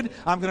promoted.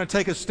 I'm going to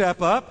take a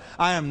step up.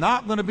 I am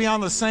not going to be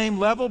on the same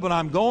level, but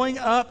I'm going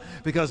up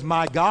because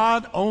my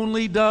God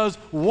only does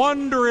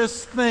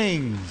wondrous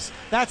things.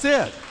 That's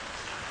it.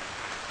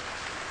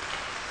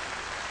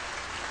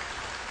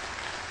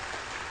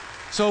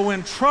 So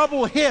when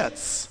trouble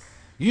hits,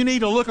 you need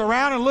to look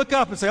around and look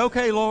up and say,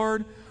 okay,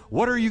 Lord,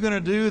 what are you going to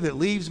do that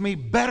leaves me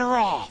better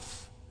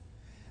off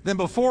than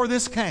before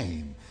this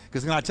came?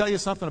 Because can I tell you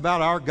something about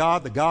our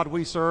God, the God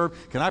we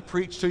serve? Can I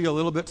preach to you a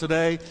little bit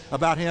today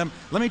about him?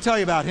 Let me tell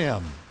you about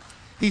him.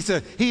 He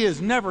said he is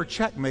never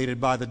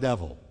checkmated by the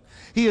devil.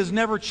 He is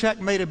never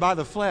checkmated by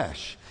the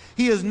flesh.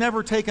 He is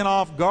never taken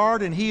off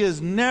guard, and he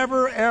is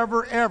never,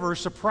 ever, ever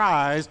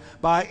surprised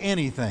by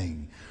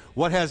anything.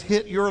 What has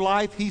hit your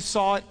life, he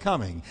saw it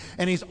coming,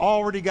 and he's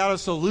already got a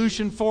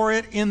solution for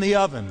it in the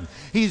oven.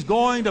 He's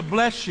going to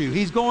bless you.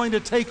 He's going to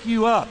take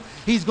you up.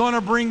 He's going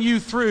to bring you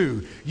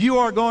through. You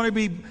are going to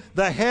be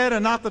the head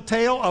and not the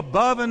tail,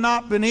 above and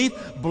not beneath,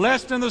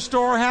 blessed in the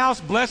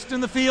storehouse, blessed in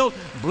the field,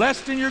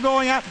 blessed in your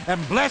going out,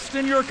 and blessed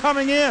in your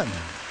coming in.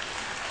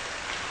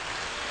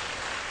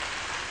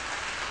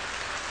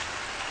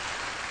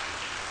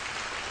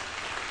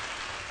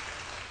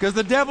 Because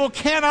the devil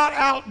cannot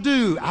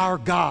outdo our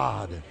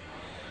God.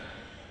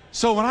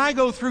 So when I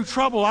go through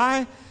trouble,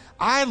 I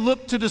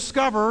look to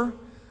discover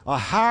a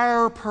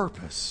higher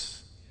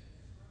purpose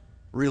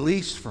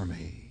released for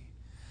me.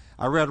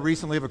 I read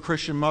recently of a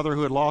Christian mother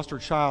who had lost her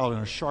child in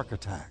a shark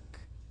attack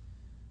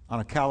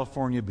on a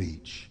California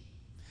beach.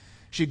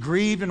 She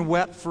grieved and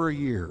wept for a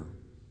year.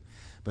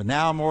 But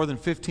now, more than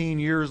 15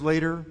 years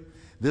later,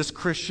 this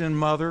Christian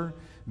mother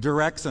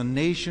directs a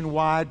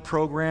nationwide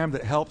program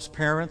that helps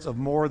parents of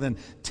more than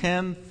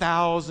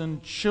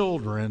 10,000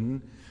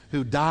 children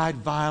who died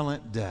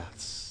violent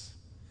deaths.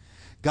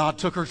 God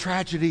took her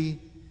tragedy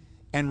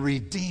and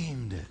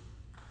redeemed it.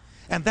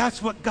 And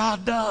that's what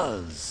God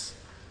does.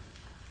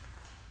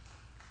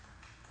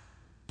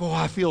 Boy,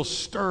 I feel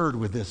stirred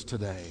with this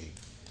today.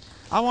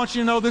 I want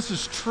you to know this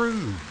is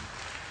true.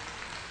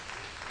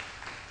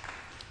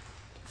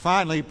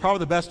 Finally, probably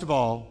the best of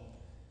all,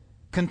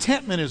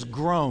 contentment is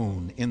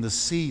grown in the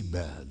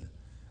seedbed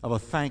of a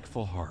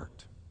thankful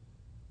heart.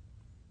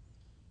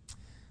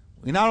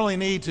 We not only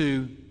need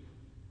to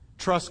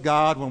trust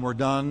God when we're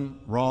done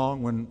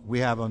wrong, when we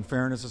have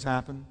unfairness has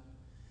happened,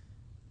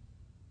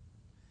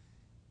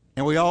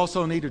 and we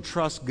also need to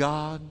trust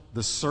God,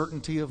 the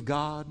certainty of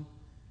God,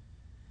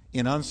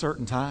 in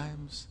uncertain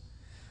times.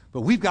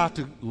 But we've got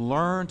to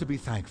learn to be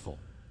thankful.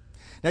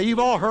 Now, you've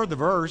all heard the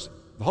verse.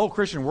 The whole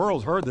Christian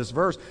world's heard this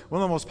verse, one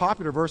of the most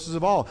popular verses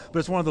of all, but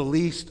it's one of the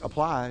least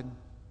applied.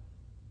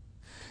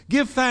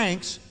 Give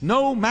thanks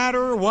no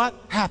matter what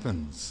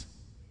happens.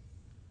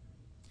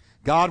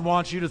 God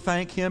wants you to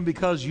thank him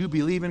because you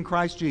believe in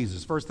Christ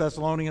Jesus. 1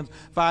 Thessalonians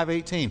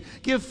 5:18.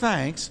 Give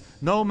thanks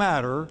no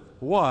matter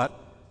what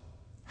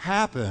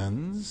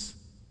happens.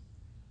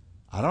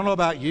 I don't know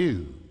about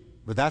you,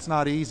 but that's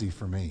not easy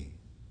for me.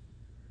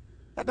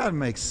 That doesn't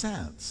make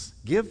sense.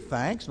 Give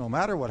thanks no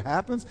matter what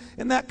happens.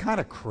 Isn't that kind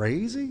of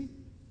crazy?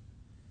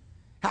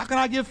 How can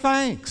I give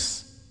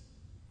thanks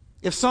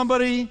if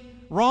somebody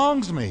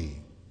wrongs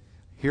me?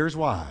 Here's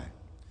why.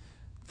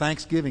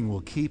 Thanksgiving will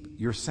keep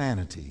your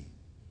sanity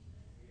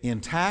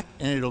intact,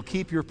 and it'll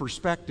keep your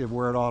perspective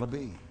where it ought to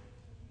be.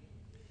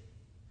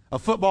 A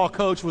football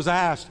coach was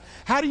asked,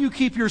 how do you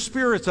keep your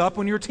spirits up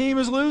when your team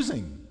is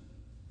losing?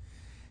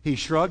 He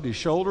shrugged his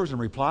shoulders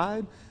and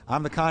replied,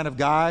 I'm the kind of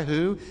guy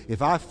who,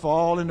 if I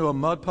fall into a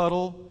mud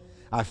puddle,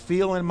 I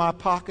feel in my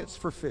pockets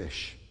for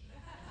fish.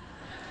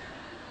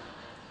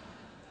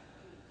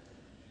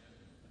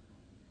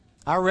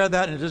 I read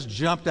that and it just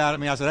jumped out at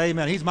me. I said,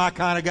 amen, he's my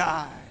kind of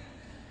guy.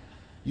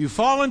 You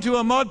fall into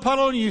a mud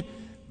puddle and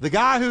the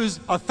guy who's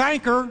a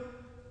thanker,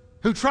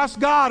 who trusts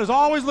God, is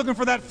always looking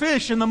for that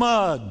fish in the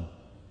mud.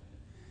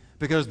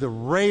 Because the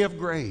ray of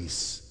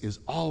grace is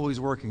always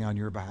working on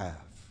your behalf.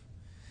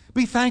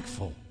 Be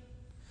thankful.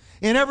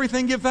 In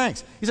everything, give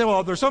thanks. You say,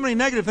 well, there's so many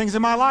negative things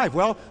in my life.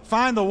 Well,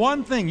 find the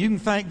one thing you can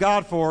thank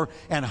God for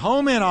and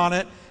home in on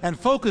it and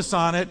focus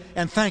on it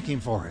and thank Him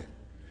for it.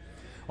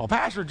 Well,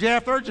 Pastor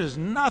Jeff, there's just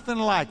nothing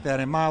like that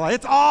in my life.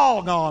 It's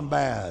all gone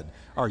bad.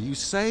 Are you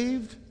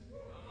saved?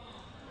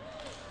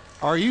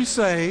 Are you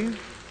saved?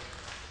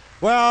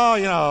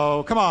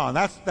 Well, come on,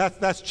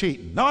 that's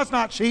cheating. No, it's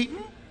not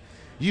cheating.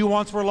 You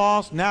once were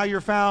lost, now you're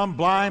found,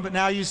 blind, but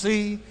now you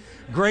see.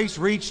 Grace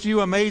reached you,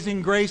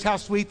 amazing grace, how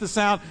sweet the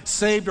sound,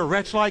 saved a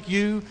wretch like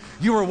you.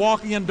 You were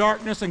walking in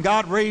darkness and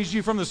God raised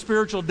you from the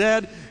spiritual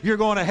dead. You're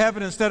going to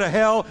heaven instead of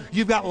hell.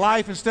 You've got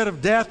life instead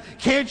of death.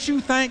 Can't you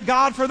thank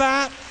God for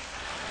that?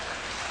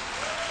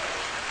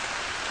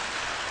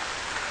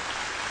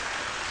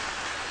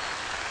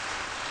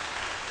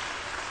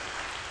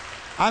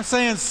 I'm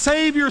saying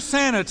save your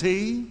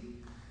sanity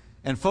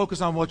and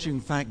focus on what you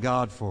can thank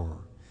God for.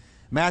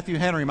 Matthew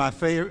Henry, one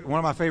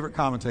of my favorite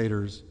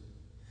commentators,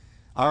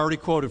 I already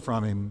quoted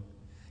from him.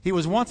 He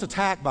was once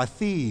attacked by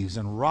thieves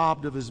and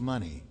robbed of his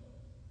money.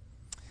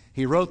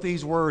 He wrote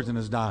these words in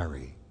his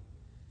diary.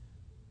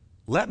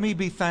 Let me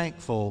be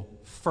thankful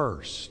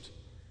first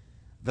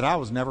that I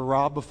was never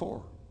robbed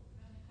before.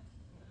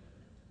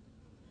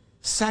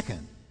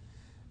 Second,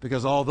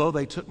 because although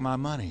they took my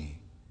money,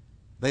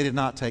 they did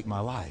not take my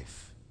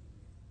life.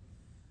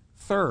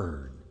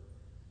 Third,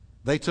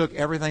 they took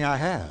everything I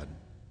had,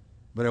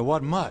 but it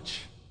wasn't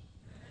much.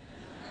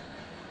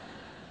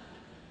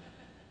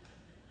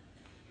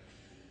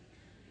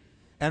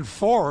 And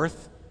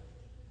fourth,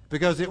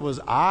 because it was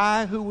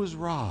I who was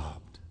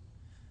robbed,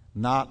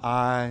 not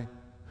I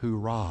who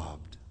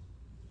robbed.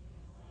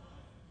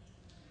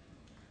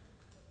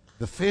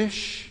 The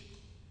fish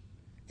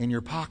in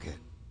your pocket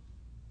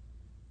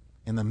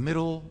in the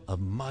middle of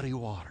muddy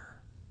water.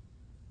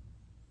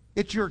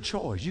 It's your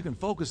choice. You can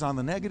focus on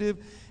the negative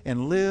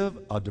and live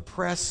a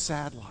depressed,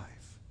 sad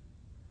life.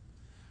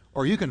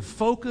 Or you can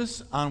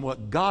focus on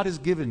what God has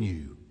given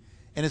you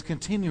and is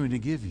continuing to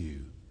give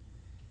you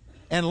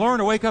and learn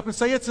to wake up and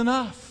say it's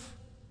enough.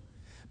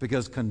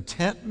 Because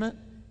contentment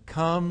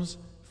comes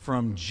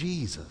from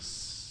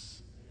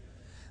Jesus.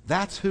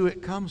 That's who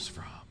it comes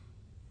from.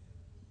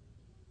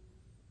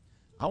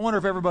 I wonder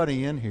if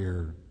everybody in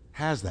here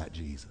has that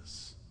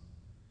Jesus.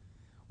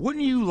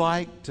 Wouldn't you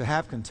like to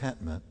have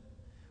contentment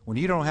when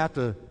you don't have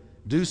to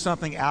do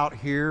something out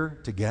here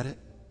to get it?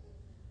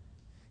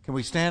 Can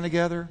we stand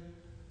together?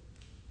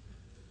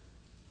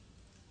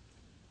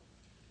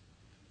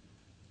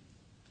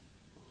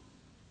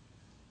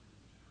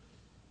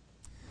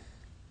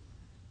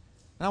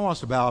 And I want us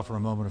to bow for a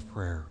moment of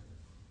prayer.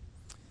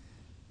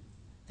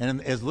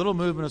 And as little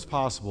movement as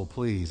possible,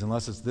 please,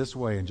 unless it's this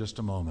way in just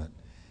a moment.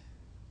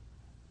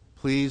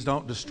 Please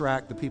don't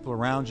distract the people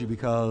around you,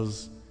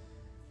 because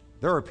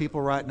there are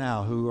people right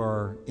now who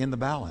are in the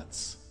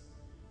balance,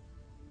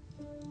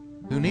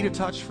 who need a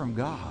touch from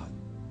God,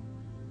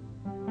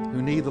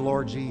 who need the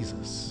Lord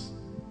Jesus.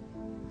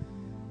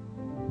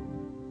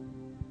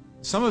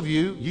 Some of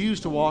you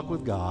used to walk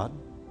with God,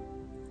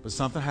 but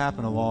something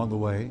happened along the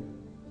way.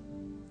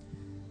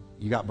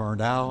 You got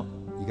burned out,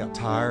 you got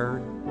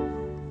tired,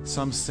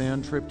 some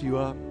sin tripped you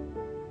up,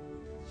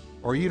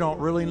 or you don't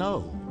really know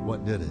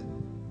what did it,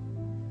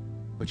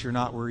 but you're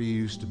not where you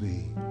used to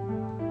be.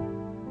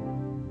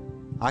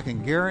 I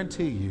can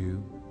guarantee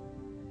you,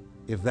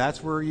 if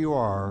that's where you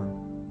are,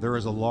 there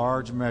is a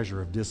large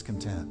measure of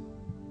discontent.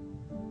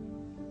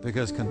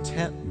 Because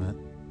contentment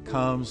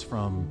comes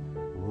from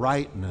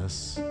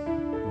rightness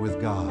with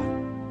God.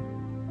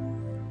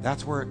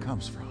 That's where it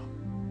comes from.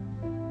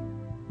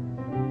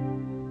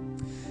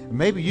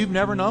 Maybe you've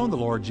never known the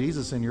Lord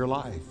Jesus in your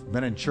life.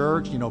 Been in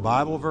church, you know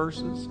Bible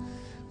verses,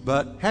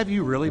 but have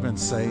you really been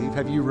saved?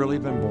 Have you really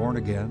been born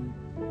again?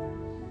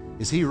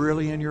 Is He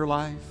really in your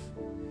life?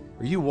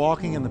 Are you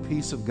walking in the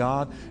peace of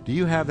God? Do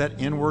you have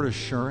that inward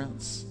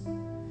assurance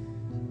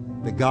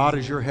that God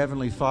is your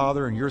heavenly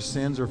Father and your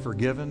sins are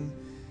forgiven?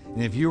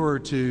 And if you were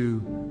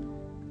to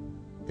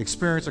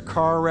experience a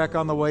car wreck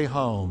on the way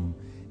home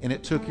and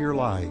it took your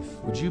life,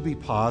 would you be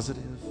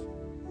positive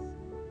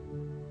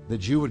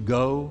that you would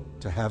go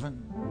to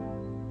heaven?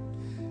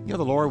 You know,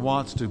 the Lord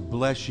wants to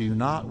bless you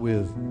not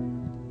with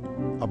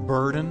a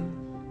burden,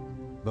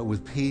 but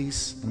with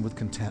peace and with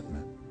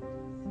contentment.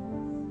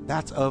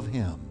 That's of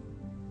Him.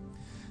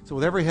 So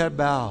with every head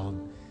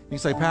bowed, you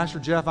say, Pastor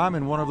Jeff, I'm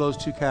in one of those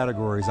two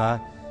categories. I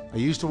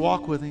used to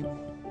walk with Him,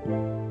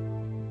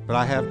 but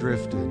I have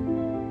drifted.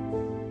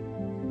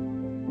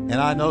 And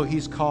I know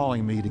He's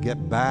calling me to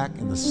get back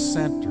in the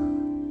center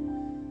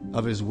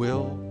of His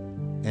will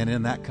and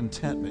in that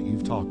contentment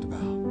you've talked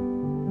about.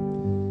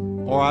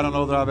 Or I don't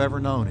know that I've ever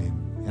known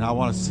Him, and I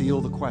want to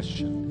seal the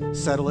question,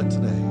 settle it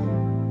today.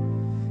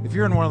 If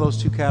you're in one of those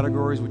two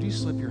categories, would you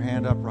slip your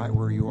hand up right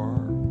where you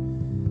are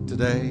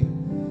today?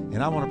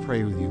 And I want to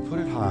pray with you. Put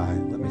it high.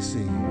 Let me see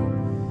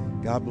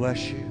you. God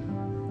bless you.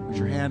 Put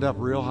your hand up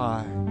real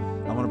high.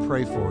 I want to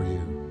pray for you.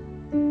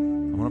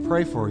 I want to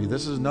pray for you.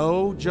 This is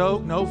no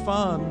joke, no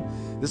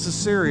fun. This is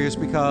serious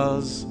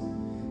because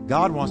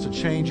God wants to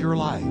change your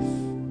life.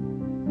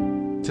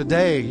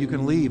 Today, you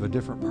can leave a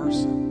different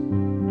person.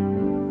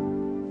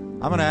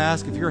 I'm going to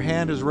ask if your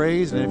hand is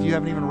raised, and if you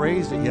haven't even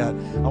raised it yet,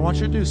 I want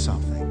you to do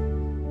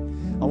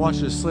something. I want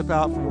you to slip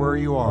out from where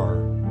you are,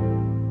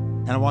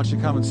 and I want you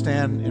to come and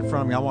stand in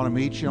front of me. I want to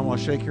meet you. I want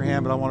to shake your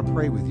hand, but I want to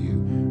pray with you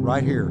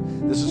right here.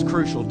 This is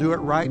crucial. Do it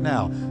right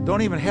now.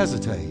 Don't even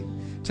hesitate.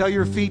 Tell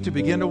your feet to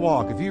begin to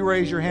walk. If you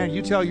raise your hand,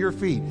 you tell your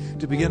feet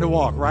to begin to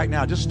walk right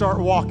now. Just start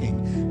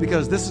walking,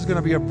 because this is going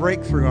to be a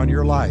breakthrough on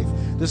your life.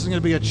 This is going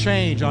to be a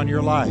change on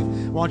your life.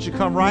 Why don't you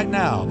come right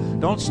now?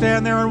 Don't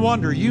stand there and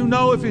wonder. You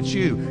know if it's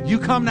you. You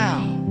come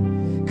now.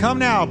 Come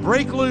now.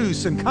 Break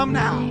loose and come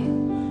now.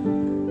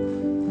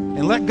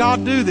 And let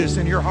God do this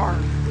in your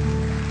heart.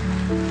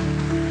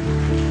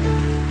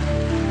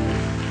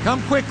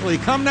 Come quickly.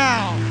 Come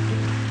now.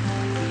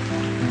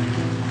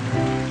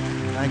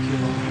 Thank you,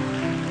 Lord.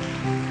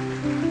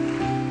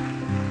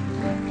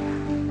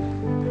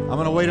 I'm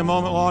going to wait a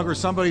moment longer.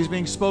 Somebody's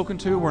being spoken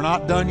to. We're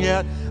not done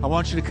yet. I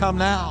want you to come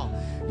now.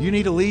 You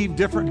need to leave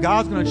different.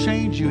 God's going to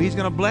change you. He's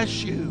going to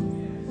bless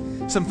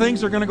you. Some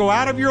things are going to go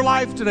out of your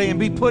life today and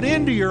be put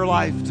into your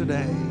life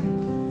today.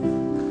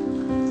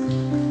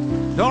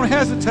 Don't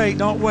hesitate.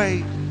 Don't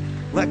wait.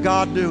 Let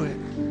God do it.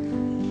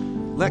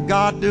 Let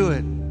God do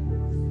it.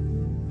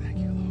 Thank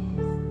you, Lord.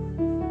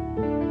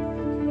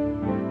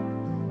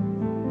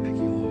 Thank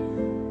you,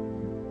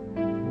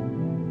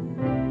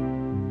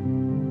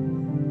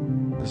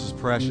 Lord. This is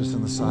precious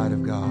in the sight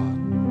of God.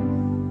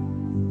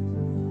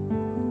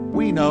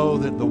 We know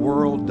that the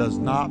world does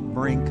not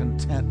bring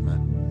contentment.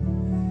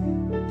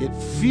 It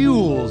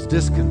fuels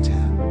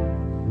discontent.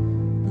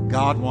 But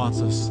God wants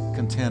us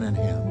content in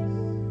Him.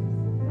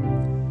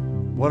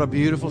 What a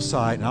beautiful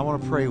sight. And I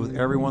want to pray with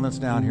everyone that's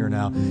down here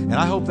now. And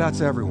I hope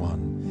that's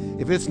everyone.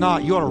 If it's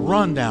not, you ought to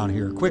run down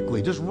here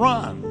quickly. Just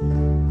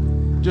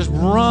run. Just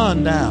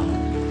run down.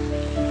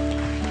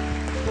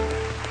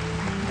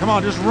 Come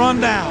on, just run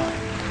down.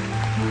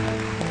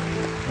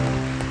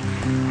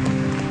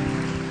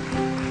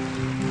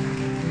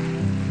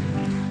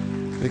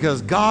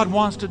 Because God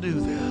wants to do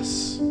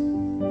this.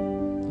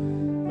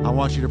 I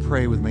want you to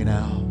pray with me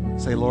now.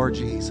 Say, Lord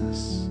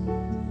Jesus,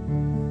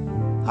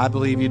 I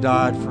believe you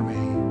died for me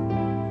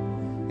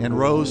and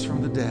rose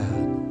from the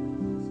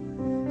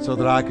dead so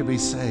that I could be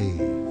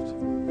saved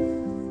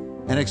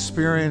and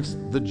experience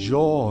the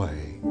joy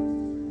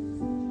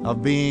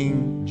of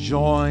being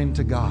joined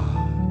to God.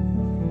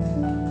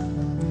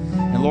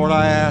 And Lord,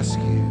 I ask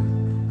you,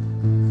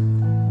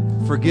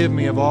 forgive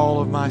me of all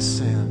of my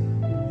sin.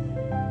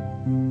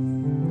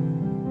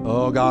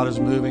 Oh, God is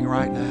moving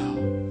right now.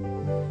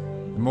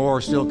 And more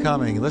are still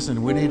coming.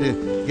 Listen, we need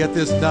to get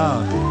this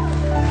done.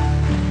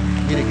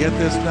 We need to get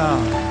this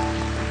done.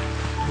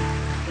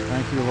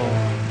 Thank you,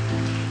 Lord.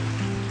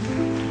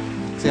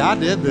 See, I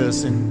did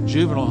this in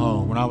juvenile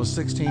home when I was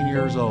 16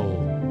 years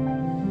old.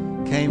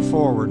 Came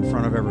forward in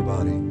front of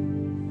everybody.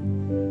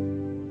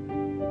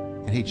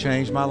 And He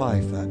changed my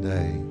life that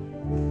day.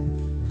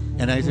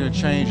 And He's going to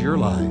change your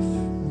life.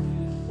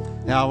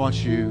 Now I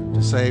want you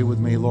to say with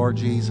me, Lord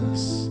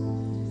Jesus,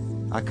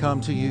 I come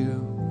to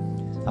you.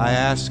 I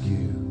ask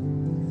you,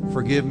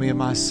 forgive me of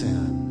my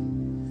sin.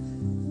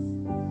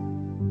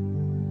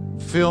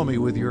 Fill me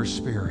with your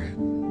Spirit.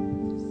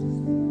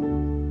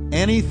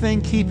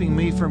 Anything keeping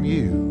me from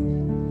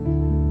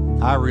you,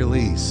 I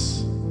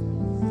release.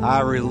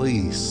 I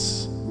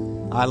release.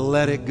 I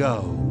let it go.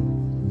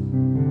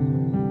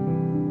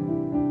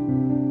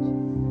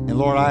 And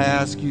Lord, I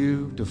ask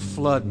you to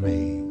flood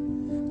me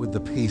with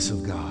the peace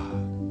of God.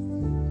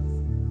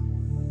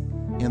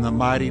 In the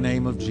mighty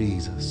name of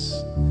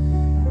Jesus.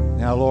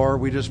 Now, Lord,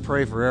 we just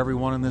pray for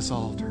everyone in this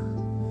altar.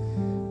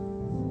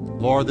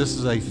 Lord, this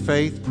is a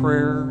faith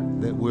prayer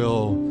that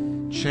will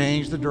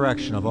change the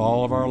direction of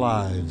all of our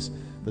lives,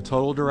 the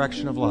total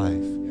direction of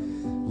life.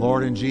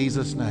 Lord, in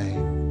Jesus'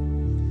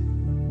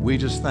 name, we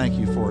just thank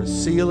you for it.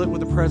 Seal it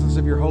with the presence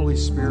of your Holy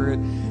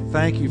Spirit.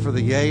 Thank you for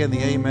the yea and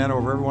the amen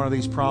over every one of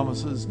these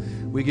promises.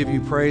 We give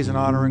you praise and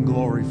honor and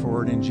glory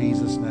for it in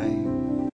Jesus' name.